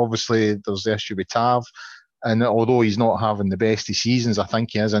Wednesday night. Obviously there's the issue with Tav, and although he's not having the best of seasons, I think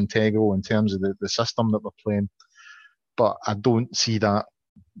he is integral in terms of the system that we're playing. But I don't see that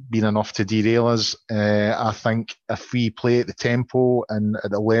being enough to derail us. I think if we play at the tempo and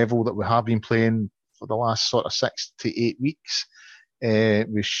at the level that we have been playing for the last sort of 6 to 8 weeks,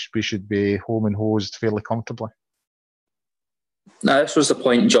 we should be home and hosed fairly comfortably. Now, this was the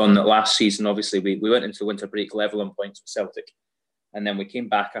point, John, that last season, obviously, we went into the winter break level on points with Celtic, and then we came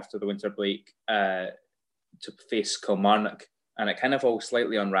back after the winter break to face Kilmarnock, and it kind of all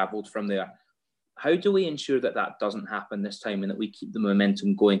slightly unravelled from there. How do we ensure that doesn't happen this time and that we keep the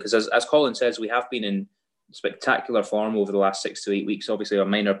momentum going? Because as Colin says, we have been in spectacular form over the last 6 to 8 weeks. Obviously, a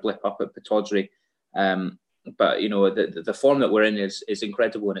minor blip up at Pittodrie. But, you know, the form that we're in is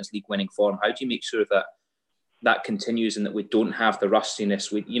incredible in its league-winning form. How do you make sure that continues and that we don't have the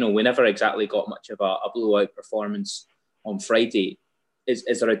rustiness? We never exactly got much of a blowout performance on Friday.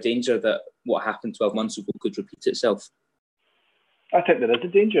 Is there a danger that what happened 12 months ago could repeat itself? I think there is a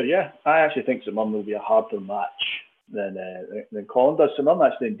danger, yeah. I actually think St Mirren will be a harder match than Colin does. St Mirren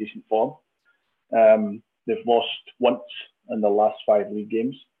actually in decent form. They've lost once in the last 5 league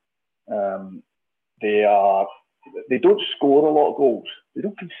games. They don't score a lot of goals. They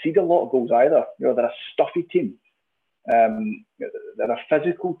don't concede a lot of goals either. You know, they're a stuffy team. They're a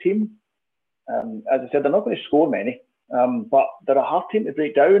physical team. As I said, they're not going to score many, but they're a hard team to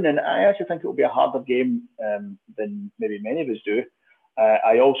break down. And I actually think it will be a harder game than maybe many of us do.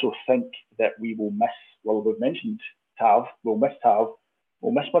 I also think that we will miss. Well, we've mentioned Tav. We'll miss Tav.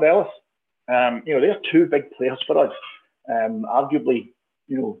 We'll miss Morelos. They're two big players for us. Arguably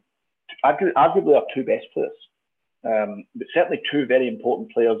our two best players, but certainly two very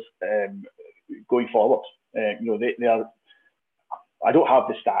important players going forward. They are. I don't have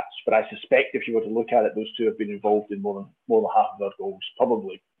the stats, but I suspect if you were to look at it, those two have been involved in more than half of our goals.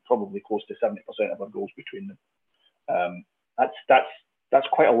 Probably close to 70% of our goals between them. That's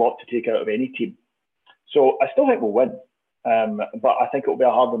quite a lot to take out of any team. So I still think we'll win, but I think it'll be a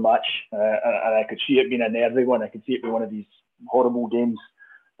harder match, and I could see it being a nervy one. I could see it being one of these horrible games.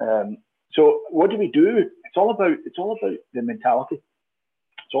 So what do we do? It's all about the mentality.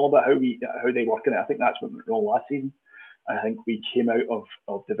 It's all about how they work in it. I think that's what went wrong last season. I think we came out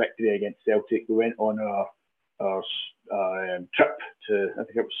of the victory against Celtic. We went on our trip to, I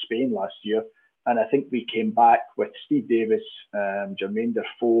think it was Spain last year, and I think we came back with Steve Davis, Jermaine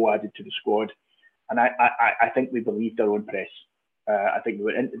Defoe added to the squad, and I think we believed our own press. I think we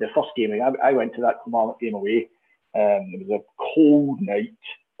went into the first game. I went to that Kilmarnock game away. It was a cold night.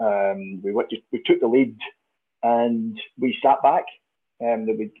 We took the lead and we sat back. One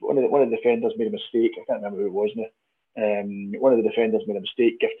of the defenders made a mistake. I can't remember who it was now. One of the defenders made a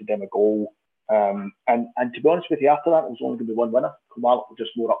mistake, gifted them a goal. And to be honest with you, after that, it was only going to be one winner. Kilmarnock were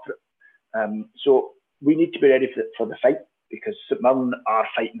just more up for it. So we need to be ready for the fight, because St Mirren are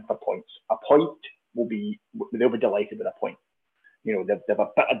fighting for points. A point they'll be delighted with a point. You know, they've a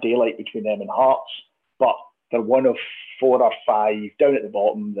bit of daylight between them and Hearts, but they're one of 4 or 5 down at the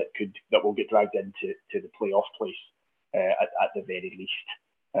bottom that will get dragged into the playoff place at the very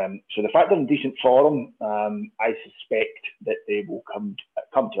least. So the fact they're in decent form, I suspect that they will come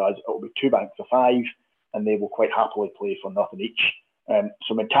to us. It will be 2 banks of 5, and they will quite happily play for nothing each.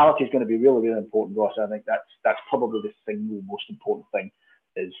 So mentality is going to be really, really important, Ross. I think that's probably the single most important thing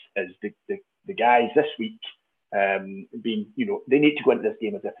is the guys this week being, you know, they need to go into this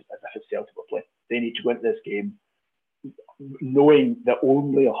game as if it's Celtic were playing. They need to go into this game knowing that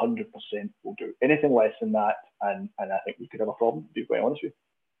only 100% will do. Anything less than that, and I think we could have a problem, to be quite honest with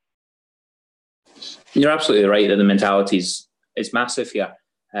you. You're absolutely right that the mentality is massive here.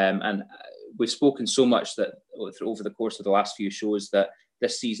 And we've spoken so much that over the course of the last few shows that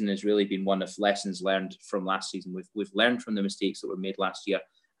this season has really been one of lessons learned from last season. We've learned from the mistakes that were made last year,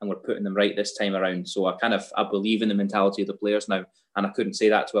 and we're putting them right this time around. So I believe in the mentality of the players now, and I couldn't say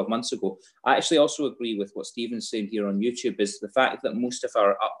that 12 months ago. I actually also agree with what Stephen's saying here on YouTube, is the fact that most of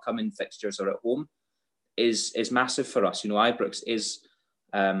our upcoming fixtures are at home is massive for us. You know, Ibrox is,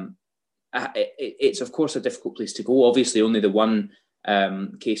 it's of course a difficult place to go. Obviously only the one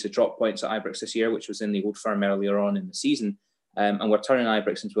case of drop points at Ibrox this year, which was in the Old Firm earlier on in the season. And we're turning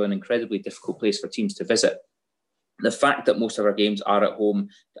Ibrox into an incredibly difficult place for teams to visit. The fact that most of our games are at home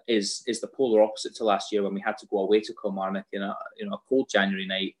is the polar opposite to last year, when we had to go away to Kilmarnock in a cold January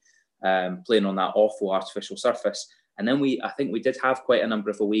night, playing on that awful artificial surface. And then I think we did have quite a number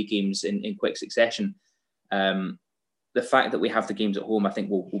of away games in quick succession. The fact that we have the games at home, I think,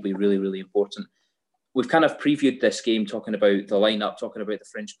 will be really, really important. We've kind of previewed this game, talking about the lineup, talking about the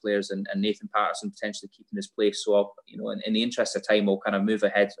fringe players, and Nathan Patterson potentially keeping his place. So, in the interest of time, we'll kind of move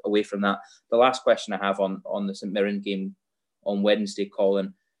ahead away from that. The last question I have on the St Mirren game on Wednesday,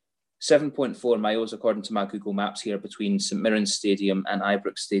 Colin, 7.4 miles according to my Google Maps here between St Mirren Stadium and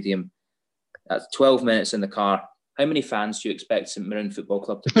Ibrox Stadium. That's 12 minutes in the car. How many fans do you expect St Mirren Football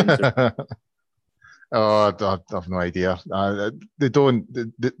Club to bring through? Oh, I have no idea. They're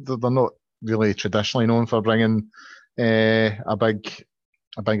not really traditionally known for bringing a big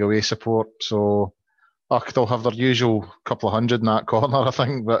away support, so they'll have their usual couple of hundred in that corner, I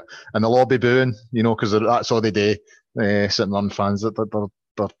think, and they'll all be booing, because that's all they do. St Mirren fans,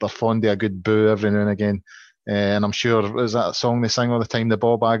 they're fond of a good boo every now and again, and I'm sure, is that a song they sing all the time, the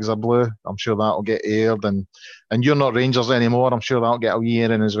ball bags are blue? I'm sure that'll get aired, and you're not Rangers anymore, I'm sure that'll get a wee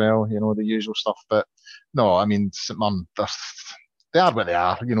airing as well, the usual stuff. But no, I mean, St Mirren, they are what they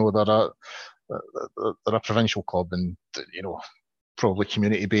are. They're a provincial club, and probably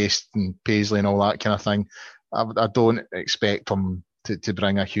community based and Paisley and all that kind of thing. I don't expect them to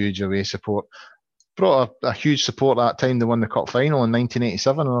bring a huge away support. Brought a huge support that time they won the cup final in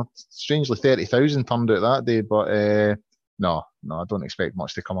 1987. Strangely, 30,000 turned out that day. But no, I don't expect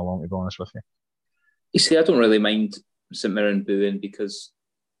much to come along, to be honest with you. You see, I don't really mind St Mirren booing, because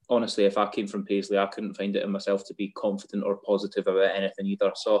honestly, if I came from Paisley, I couldn't find it in myself to be confident or positive about anything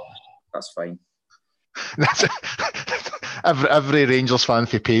either. So that's fine. every Rangers fan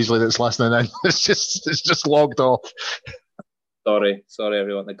for Paisley that's listening in, it's just logged off. Sorry,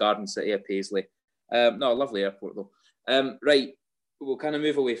 everyone. The Garden City of Paisley. No, lovely airport though. Right, we'll kind of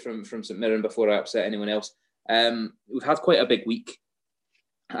move away from St Mirren before I upset anyone else. We've had quite a big week,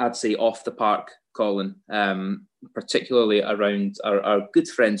 I'd say, off the park, Colin. Particularly around our good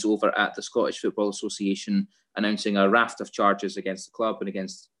friends over at the Scottish Football Association announcing a raft of charges against the club and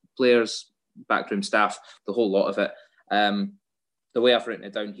against players, backroom staff, the whole lot of it. The way I've written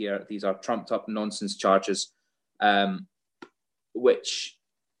it down here, these are trumped up nonsense charges, which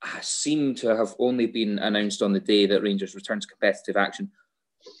seem to have only been announced on the day that Rangers returned to competitive action.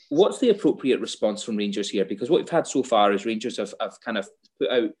 What's the appropriate response from Rangers here? Because what we've had so far is Rangers have kind of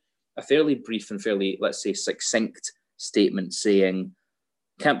put out a fairly brief and fairly, let's say, succinct statement saying,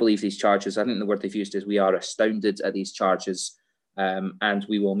 can't believe these charges. I think the word they've used is, we are astounded at these charges, and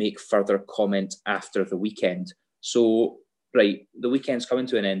we will make further comment after the weekend. So, right, the weekend's coming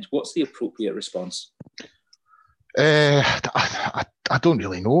to an end. What's the appropriate response? I don't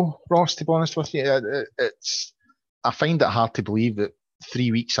really know, Ross, to be honest with you. I find it hard to believe that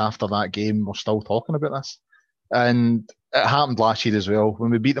 3 weeks after that game we're still talking about this. And it happened last year as well.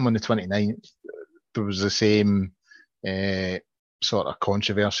 When we beat them on the 29th, there was the same sort of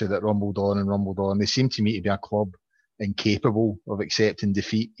controversy that rumbled on and rumbled on. They seem to me to be a club incapable of accepting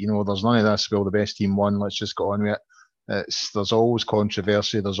defeat. You know, there's none of this, well, the best team won, let's just go on with it. There's always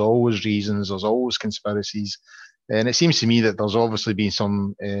controversy, there's always reasons, there's always conspiracies. And it seems to me that there's obviously been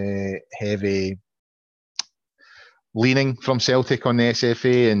some heavy leaning from Celtic on the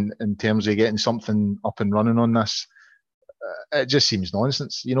SFA in terms of getting something up and running on this. It just seems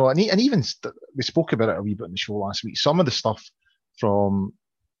nonsense, you know. And even we spoke about it a wee bit in the show last week. Some of the stuff from,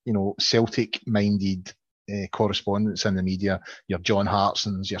 you know, Celtic-minded correspondents in the media, your John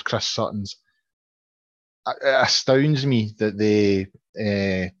Hartsons, your Chris Suttons, it astounds me that they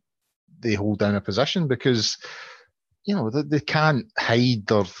hold down a position, because, you know, they can't hide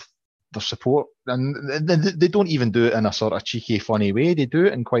their support, and they don't even do it in a sort of cheeky, funny way. They do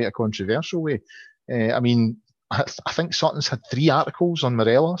it in quite a controversial way. I mean, I think Sutton's had 3 articles on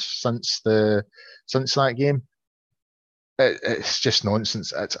Morelos since that game. It's just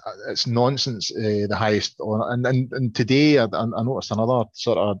nonsense. It's nonsense. The highest, and today I noticed another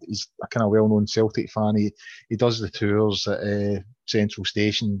sort of, he's a kind of well-known Celtic fan. He does the tours at Central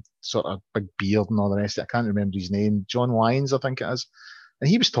Station, sort of big beard and all the rest of it. I can't remember his name. John Lyons, I think it is. And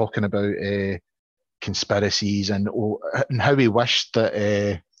he was talking about conspiracies and how he wished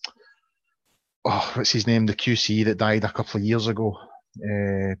that what's his name, the QC that died a couple of years ago,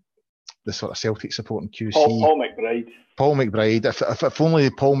 the sort of Celtic supporting QC. Paul McBride. Paul McBride. If only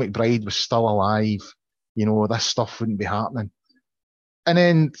Paul McBride was still alive, you know, this stuff wouldn't be happening. And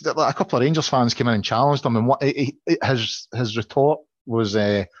then a couple of Rangers fans came in and challenged him, and his retort was,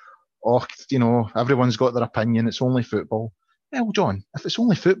 you know, everyone's got their opinion, it's only football. Well, John, if it's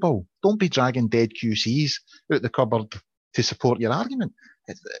only football, don't be dragging dead QCs out the cupboard to support your argument.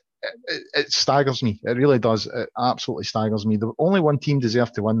 It staggers me. It really does. It absolutely staggers me. The only one team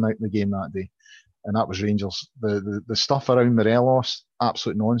deserved to win the game that day, and that was Rangers. The stuff around Morelos,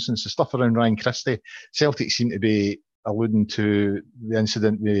 absolute nonsense. The stuff around Ryan Christie, Celtic seem to be alluding to the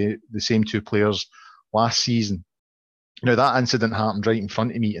incident with the same 2 players last season. Now, that incident happened right in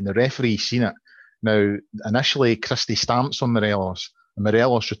front of me, and the referee seen it. Now, initially, Christie stamps on Morelos, and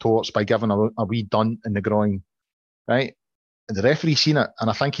Morelos retorts by giving a wee dun in the groin, right? And the referee seen it, and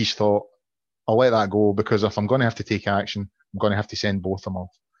I think he's thought, I'll let that go, because if I'm going to have to take action, I'm going to have to send both of them off,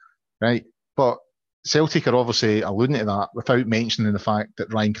 right? But Celtic are obviously alluding to that without mentioning the fact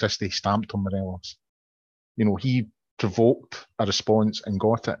that Ryan Christie stamped on Morelos. You know, he provoked a response and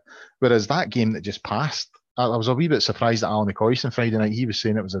got it. Whereas that game that just passed, I was a wee bit surprised at Alan McCoist on Friday night. He was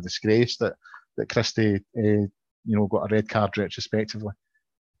saying it was a disgrace that Christie, you know, got a red card retrospectively.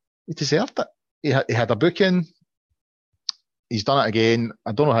 He deserved it. He had a booking. He's done it again.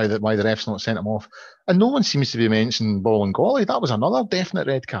 I don't know why the ref's not sent him off. And no one seems to be mentioning Bolingoli. That was another definite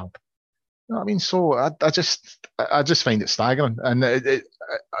red card. You know what I mean? So I just find it staggering. And it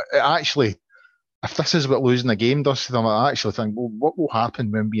actually, if this is what losing the game does to them, I actually think, well, what will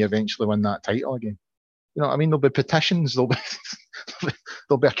happen when we eventually win that title again? You know what I mean? There'll be petitions. There'll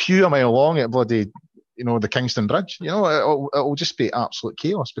be a queue a mile long at bloody, you know, the Kingston Bridge. You know, it'll just be absolute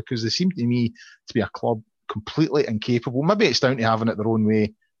chaos, because they seem to me to be a club completely incapable. Maybe it's down to having it their own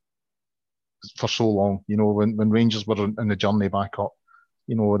way for so long. You know, when Rangers were in the journey back up,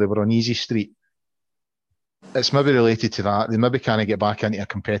 you know, they were on easy street. It's maybe related to that. They maybe can't get back into a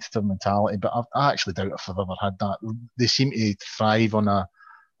competitive mentality, but I actually doubt if I've ever had that. They seem to thrive on a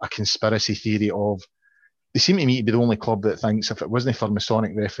conspiracy theory of, they seem to me to be the only club that thinks if it wasn't for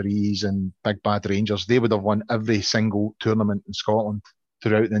Masonic referees and big bad Rangers, they would have won every single tournament in Scotland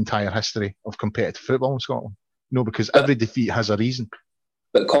throughout the entire history of competitive football in Scotland. No, because every defeat has a reason.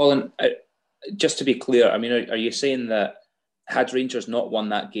 But Colin, just to be clear, I mean, are you saying that had Rangers not won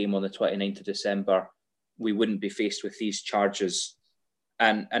that game on the 29th of December, we wouldn't be faced with these charges?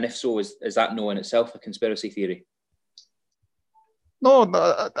 And if so, is that no in itself a conspiracy theory? No,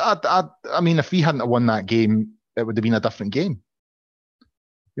 I mean, if we hadn't won that game, it would have been a different game.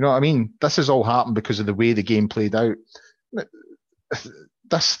 You know what I mean? This has all happened because of the way the game played out.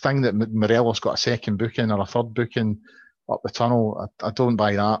 This thing that Morelos got a second booking or a third booking up the tunnel, I don't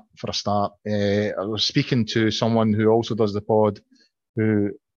buy that for a start. I was speaking to someone who also does the pod, who,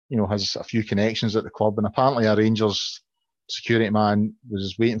 you know, has a few connections at the club, and apparently a Rangers security man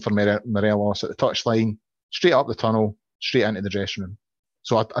was waiting for Morelos at the touchline, straight up the tunnel, straight into the dressing room.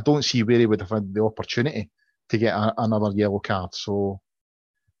 So I don't see where he would have had the opportunity to get another yellow card. So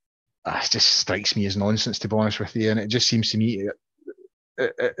it just strikes me as nonsense, to be honest with you. And it just seems to me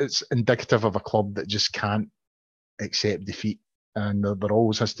it's indicative of a club that just can't accept defeat. And there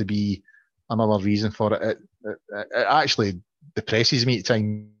always has to be another reason for it. It actually depresses me at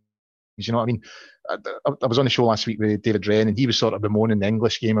times. You know what I mean? I was on the show last week with David Wren, and he was sort of bemoaning the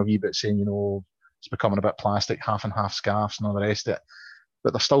English game a wee bit, saying, it's becoming a bit plastic, half and half scarves and all the rest of it.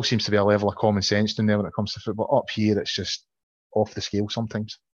 But there still seems to be a level of common sense in there when it comes to football. Up here, it's just off the scale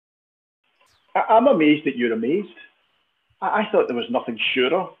sometimes. I'm amazed that you're amazed. I thought there was nothing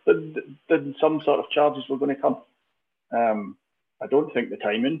surer than some sort of charges were going to come. I don't think the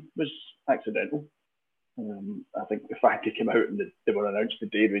timing was accidental. I think the fact they came out and they were announced the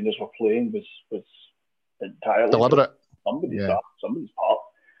day Rangers were playing was entirely deliberate. Somebody's part.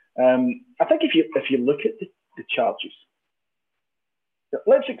 I think if you look at the charges,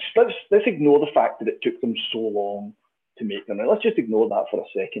 let's ignore the fact that it took them so long to make them. Let's just ignore that for a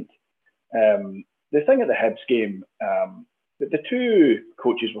second. The thing at the Hibs game, the two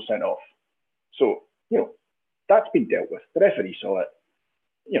coaches were sent off. So, that's been dealt with. The referee saw it.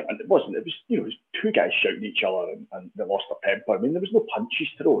 And it was two guys shouting at each other and they lost their temper. I mean, there was no punches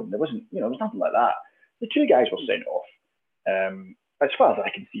thrown. There wasn't, there was nothing like that. The two guys were sent off. As far as I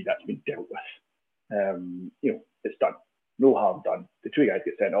can see, that's been dealt with. It's done. No harm done. The two guys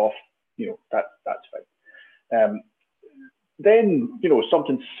get sent off. That's fine. Then,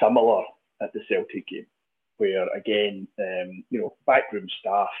 something similar at the Celtic game, where again, backroom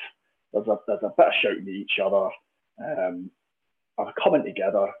staff, there's a bit of shouting at each other, are coming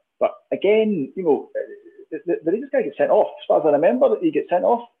together. But again, the Rangers guy gets sent off. As far as I remember, he gets sent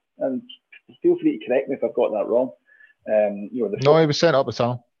off, and feel free to correct me if I've got that wrong. No, he was sent up at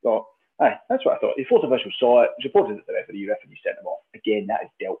all. So, that's what I thought. The fourth official saw it, reported it to the referee sent him off. Again, that is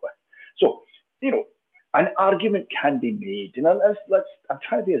dealt with. So, an argument can be made, and I'm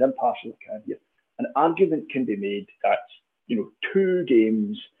trying to be as impartial as I can here. An argument can be made that, two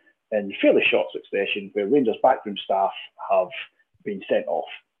games in fairly short succession where Rangers backroom staff have been sent off.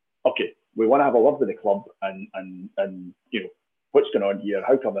 Okay, we want to have a word with the club and what's going on here?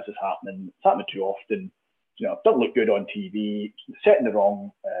 How come this is happening? It's happening too often. It doesn't look good on TV. Setting the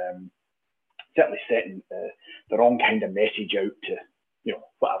wrong, certainly setting the wrong kind of message out to,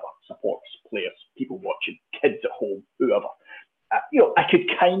 whatever, supporters, players, people watching, kids at home, whoever. I could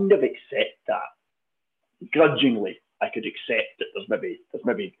kind of accept that. Grudgingly, I could accept that there's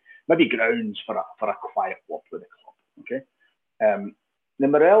maybe grounds for a quiet word with the club. Okay, the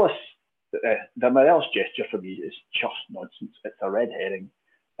Morelos gesture for me is just nonsense. It's a red herring.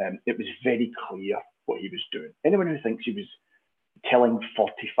 It was very clear what he was doing. Anyone who thinks he was telling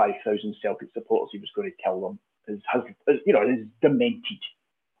 45,000 Celtic supporters he was going to kill them is demented,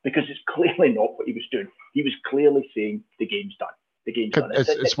 because it's clearly not what he was doing. He was clearly saying the game's done. The game's done.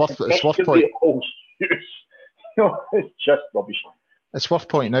 It's worth pointing. It's just rubbish. It's worth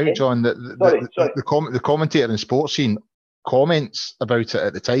pointing out, John, that the commentator in Sports Scene comments about it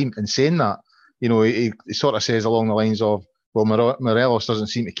at the time, and saying that, he sort of says along the lines of, well, Morelos doesn't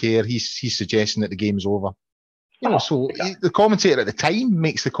seem to care. He's suggesting that the game's over. The commentator at the time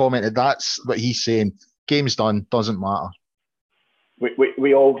makes the comment that that's what he's saying. Game's done, doesn't matter.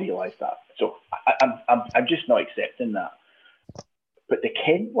 We all realise that. So I'm just not accepting that. But the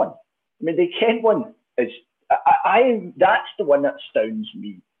Kent one, is that's the one that astounds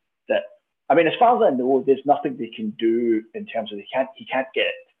me. That, as far as I know, there's nothing they can do in terms of he can't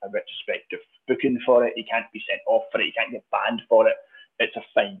get a retrospective booking for it. He can't be sent off for it. He can't get banned for it. It's a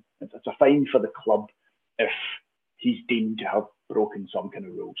fine. It's a fine for the club if he's deemed to have broken some kind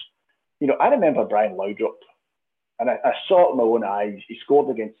of rules. I remember Brian Laudrup, and I saw it with my own eyes. He scored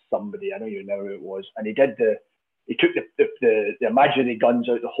against somebody. I know you remember who it was, and he took the imaginary guns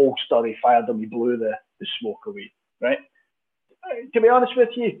out the holster. He fired them. He blew the smoke away. Right. To be honest with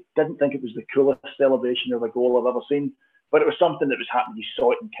you, didn't think it was the coolest celebration of a goal I've ever seen, but it was something that was happening. You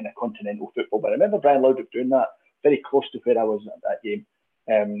saw it in kind of continental football. But I remember Brian Laudrup doing that very close to where I was at that game.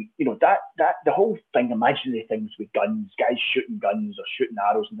 That the whole thing, imaginary things with guns, guys shooting guns or shooting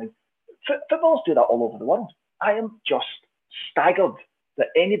arrows and things. Footballers do that all over the world. I am just staggered that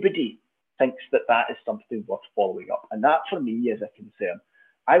anybody thinks that is something worth following up. And that, for me, is a concern.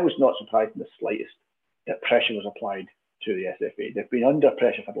 I was not surprised in the slightest that pressure was applied to the SFA. They've been under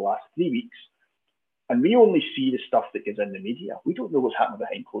pressure for the last 3 weeks. And we only see the stuff that gets in the media. We don't know what's happening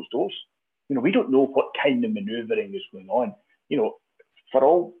behind closed doors. We don't know what kind of manoeuvring is going on.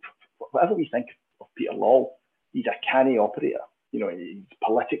 Whatever we think of Peter Lawwell, he's a canny operator. He's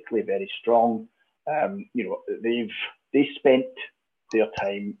politically very strong. They spent their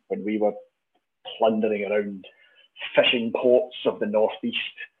time when we were plundering around fishing ports of the northeast.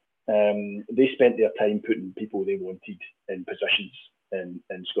 They spent their time putting people they wanted in positions in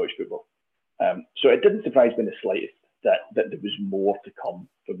Scottish football. So it didn't surprise me in the slightest that there was more to come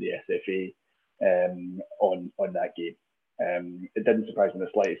from the SFA on that game. It didn't surprise me in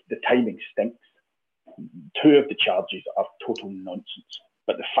the slightest. The timing stinks. two of the charges are total nonsense.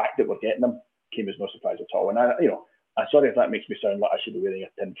 But the fact that we're getting them came as no surprise at all. And I'm sorry if that makes me sound like I should be wearing a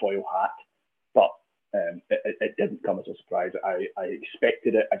tinfoil hat, but it didn't come as a surprise. I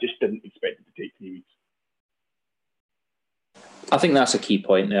expected it. I just didn't expect it to take 3 weeks. I think that's a key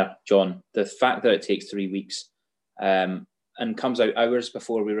point there, John. The fact that it takes 3 weeks and comes out hours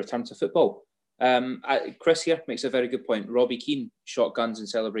before we return to football. Chris here makes a very good point. Robbie Keane shot guns in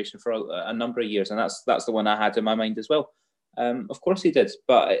celebration for a number of years, and that's the one I had in my mind as well. Of course he did,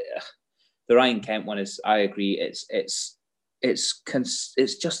 but the Ryan Kent one is, I agree, it's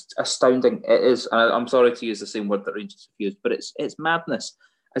just astounding. It is. I'm sorry to use the same word that Rangers have used, but it's madness.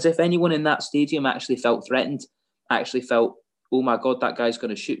 As if anyone in that stadium actually felt threatened, actually felt, oh my God, that guy's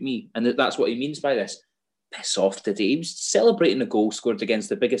going to shoot me, and that's what he means by this. Piss off today. He was celebrating a goal scored against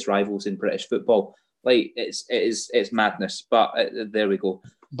the biggest rivals in British football. Like it's madness. But there we go.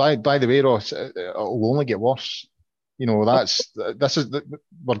 By the way, Ross, it'll only get worse. We're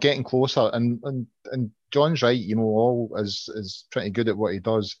getting closer, and John's right. All is pretty good at what he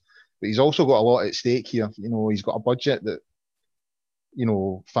does, but he's also got a lot at stake here. He's got a budget that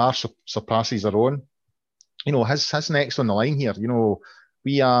far surpasses our own. His next on the line here.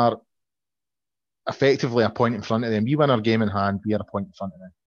 We are effectively a point in front of them. We win our game in hand, we are a point in front of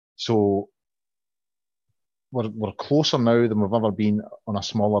them. So we're closer now than we've ever been on a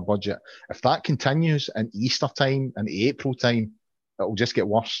smaller budget. If that continues in Easter time and April time, it'll just get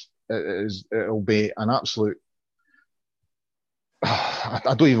worse. It'll be an absolute.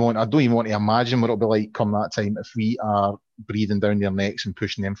 I don't even want to imagine what it'll be like come that time if we are breathing down their necks and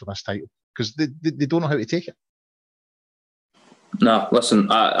pushing them for this title, because they don't know how to take it. No,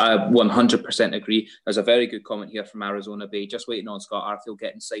 listen, I 100% agree. There's a very good comment here from Arizona Bay. Just waiting on Scott Arfield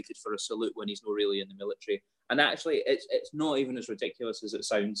getting cited for a salute when he's not really in the military. And actually, it's not even as ridiculous as it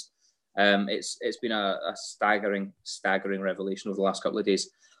sounds. It's been a staggering revelation over the last couple of days.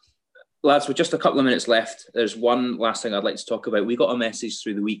 Lads, with just a couple of minutes left, there's one last thing I'd like to talk about. We got a message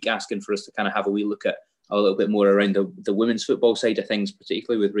through the week asking for us to kind of have a wee look at a little bit more around the women's football side of things,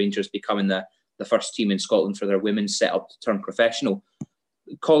 particularly with Rangers becoming the first team in Scotland for their women's set up to turn professional.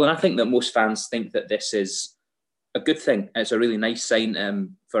 Colin, I think that most fans think that this is a good thing. It's a really nice sign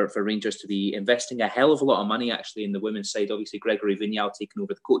for Rangers to be investing a hell of a lot of money actually in the women's side. Obviously, Gregory Vignal taking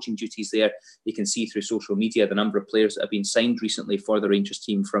over the coaching duties there. You can see through social media the number of players that have been signed recently for the Rangers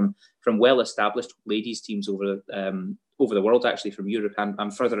team from well-established ladies teams over the world, actually from Europe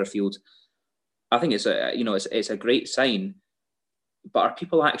and further afield. I think it's a great sign. But are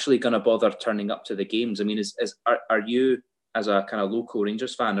people actually going to bother turning up to the games? I mean, are you, as a kind of local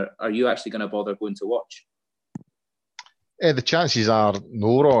Rangers fan, are you actually going to bother going to watch? The chances are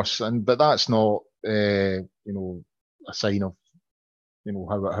no, Ross, but that's not a sign of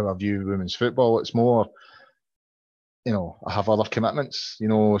how I view women's football. It's more, I have other commitments,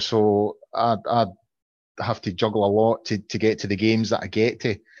 so I'd have to juggle a lot to get to the games that I get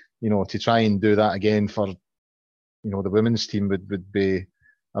to try and do that again for. The women's team would be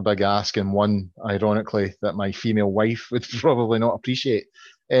a big ask, and one, ironically, that my female wife would probably not appreciate.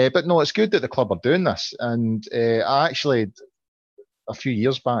 But no, it's good that the club are doing this. And I actually, a few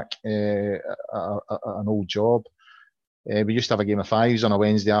years back, at an old job, we used to have a game of fives on a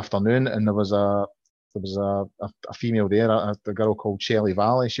Wednesday afternoon, and there was a female there, a girl called Shelley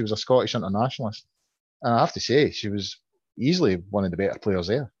Valley. She was a Scottish internationalist, and I have to say, she was easily one of the better players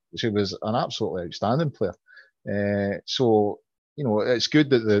there. She was an absolutely outstanding player. So it's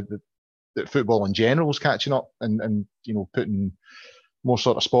good that that football in general is catching up and putting more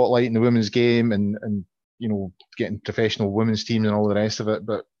sort of spotlight in the women's game and getting professional women's teams and all the rest of it.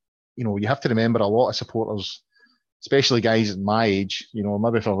 But you have to remember a lot of supporters, especially guys at my age,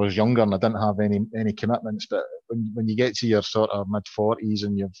 maybe if I was younger and I didn't have any commitments, but when you get to your sort of mid-40s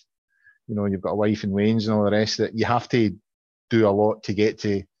and you've got a wife and wains and all the rest of it, you have to do a lot to get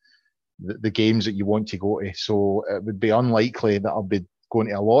to the games that you want to go to. So it would be unlikely that I'll be going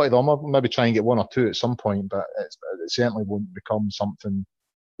to a lot of them. I'll maybe try and get one or two at some point, but it certainly won't become something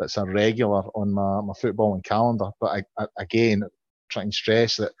that's a regular on my footballing calendar. But I again, try and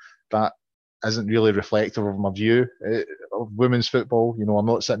stress that isn't really reflective of my view of women's football. I'm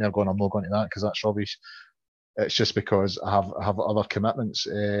not sitting there going, I'm not going to that because that's rubbish. It's just because I have other commitments.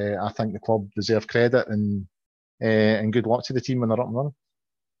 I think the club deserve credit and good luck to the team when they're up and running.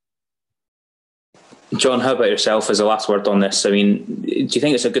 John, how about yourself as a last word on this? I mean, do you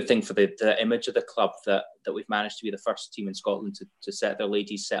think it's a good thing for the image of the club that we've managed to be the first team in Scotland to set their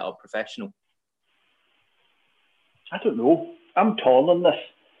ladies set up professional? I don't know. I'm torn on this.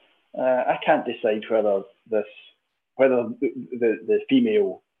 I can't decide whether the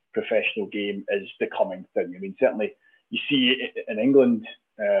female professional game is the coming thing. I mean, certainly you see it in England,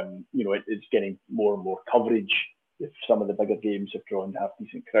 it's getting more and more coverage. If some of the bigger games have drawn half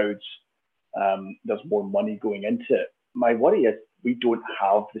decent crowds, there's more money going into it. My worry is we don't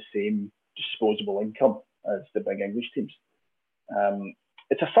have the same disposable income as the big English teams.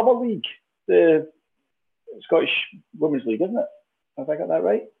 It's a summer league, the Scottish Women's League, isn't it? Have I got that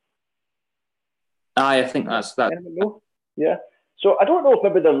right? I think that's that. Yeah. So I don't know if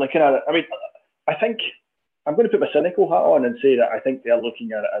maybe they're looking at it. I mean, I think I'm going to put my cynical hat on and say that I think they're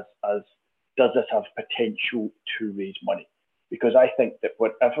looking at it as does this have potential to raise money? Because I think that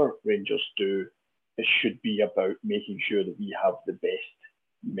whatever Rangers do, it should be about making sure that we have the best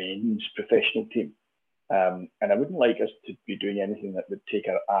men's professional team. And I wouldn't like us to be doing anything that would take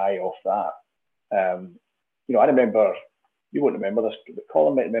our eye off that. I remember, you won't remember this, but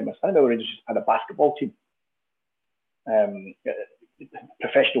Colin might remember this. I remember Rangers had a basketball team.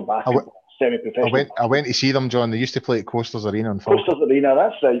 Professional basketball, semi-professional. I went to see them, John. They used to play at Coasters Arena. Coasters Arena,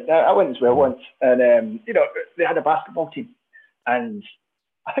 that's right. I went as well once. And, they had a basketball team. And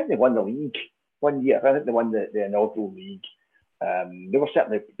I think they won the league one year. I think they won the inaugural league. They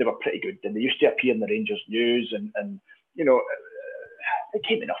were pretty good. And they used to appear in the Rangers news. And it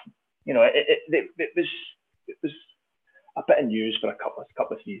came to nothing. It was a bit of news for a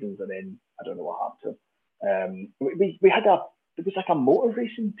couple of seasons. And then I don't know what happened to them. It was like a motor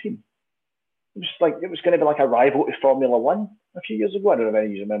racing team. It was going to be like a rival to Formula One a few years ago. I don't know if any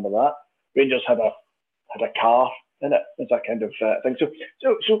of you remember that. Rangers had a car in it as a kind of thing. So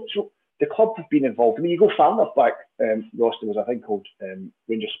the club have been involved. I mean, you go far enough back, Ross, there was a thing called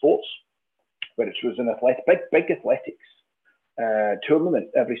Rangers Sports, where it was an big athletics tournament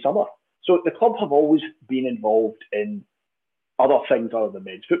every summer. So the club have always been involved in other things other than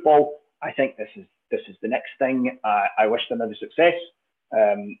men's football. I think this is the next thing. I wish them every success.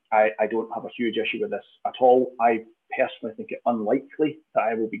 I don't have a huge issue with this at all. I personally think it unlikely that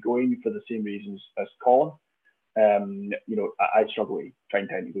I will be going for the same reasons as Colin. I struggle to find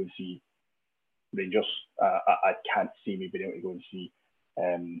time to go and see Rangers. I can't see me being able to go and see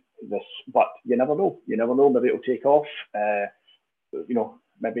this, but you never know. Maybe it'll take off.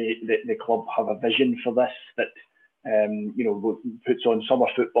 Maybe the club have a vision for this that puts on summer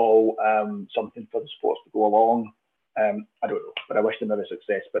football, something for the sports to go along. I don't know, but I wish them every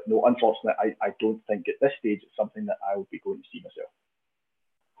success. But no, unfortunately, I don't think at this stage it's something that I will be going to see myself.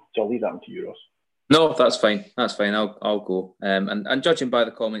 So I'll leave that one to you, Ross. No, that's fine. I'll go. And judging by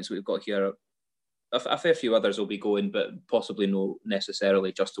the comments we've got here, a fair few others will be going, but possibly not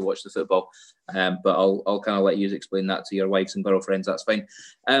necessarily just to watch the football. But I'll kind of let you explain that to your wives and girlfriends. That's fine.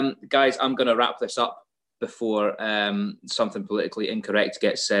 Guys, I'm going to wrap this up before something politically incorrect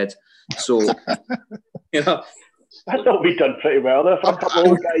gets said. So, I thought we'd done pretty well there for a couple of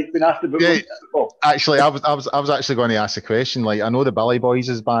old guys been asked about football. Actually, I was actually going to ask a question. Like, I know the Billy Boys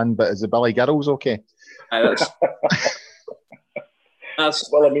is banned, but is the Billy Girls okay? That's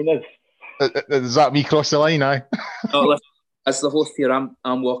well, I mean, does that me cross the line? No, listen, as the host here,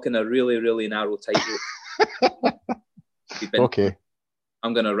 I'm walking a really, really narrow tightrope. Okay.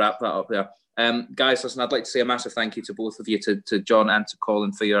 I'm going to wrap that up there. Guys, listen, I'd like to say a massive thank you to both of you, to John and to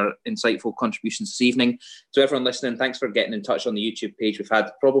Colin, for your insightful contributions this evening. To everyone listening, thanks for getting in touch on the YouTube page. We've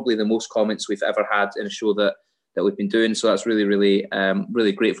had probably the most comments we've ever had in a show that we've been doing, so that's really, really,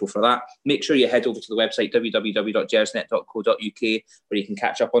 really grateful for that. Make sure you head over to the website www.gersnet.co.uk, where you can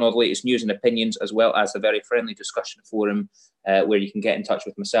catch up on all the latest news and opinions, as well as a very friendly discussion forum where you can get in touch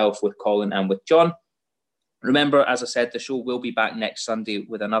with myself, with Colin and with John. Remember, as I said, the show will be back next Sunday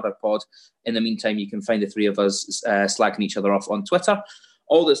with another pod. In the meantime, you can find the three of us slagging each other off on Twitter.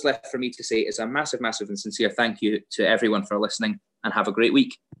 All that's left for me to say is a massive, massive and sincere thank you to everyone for listening, and have a great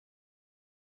week.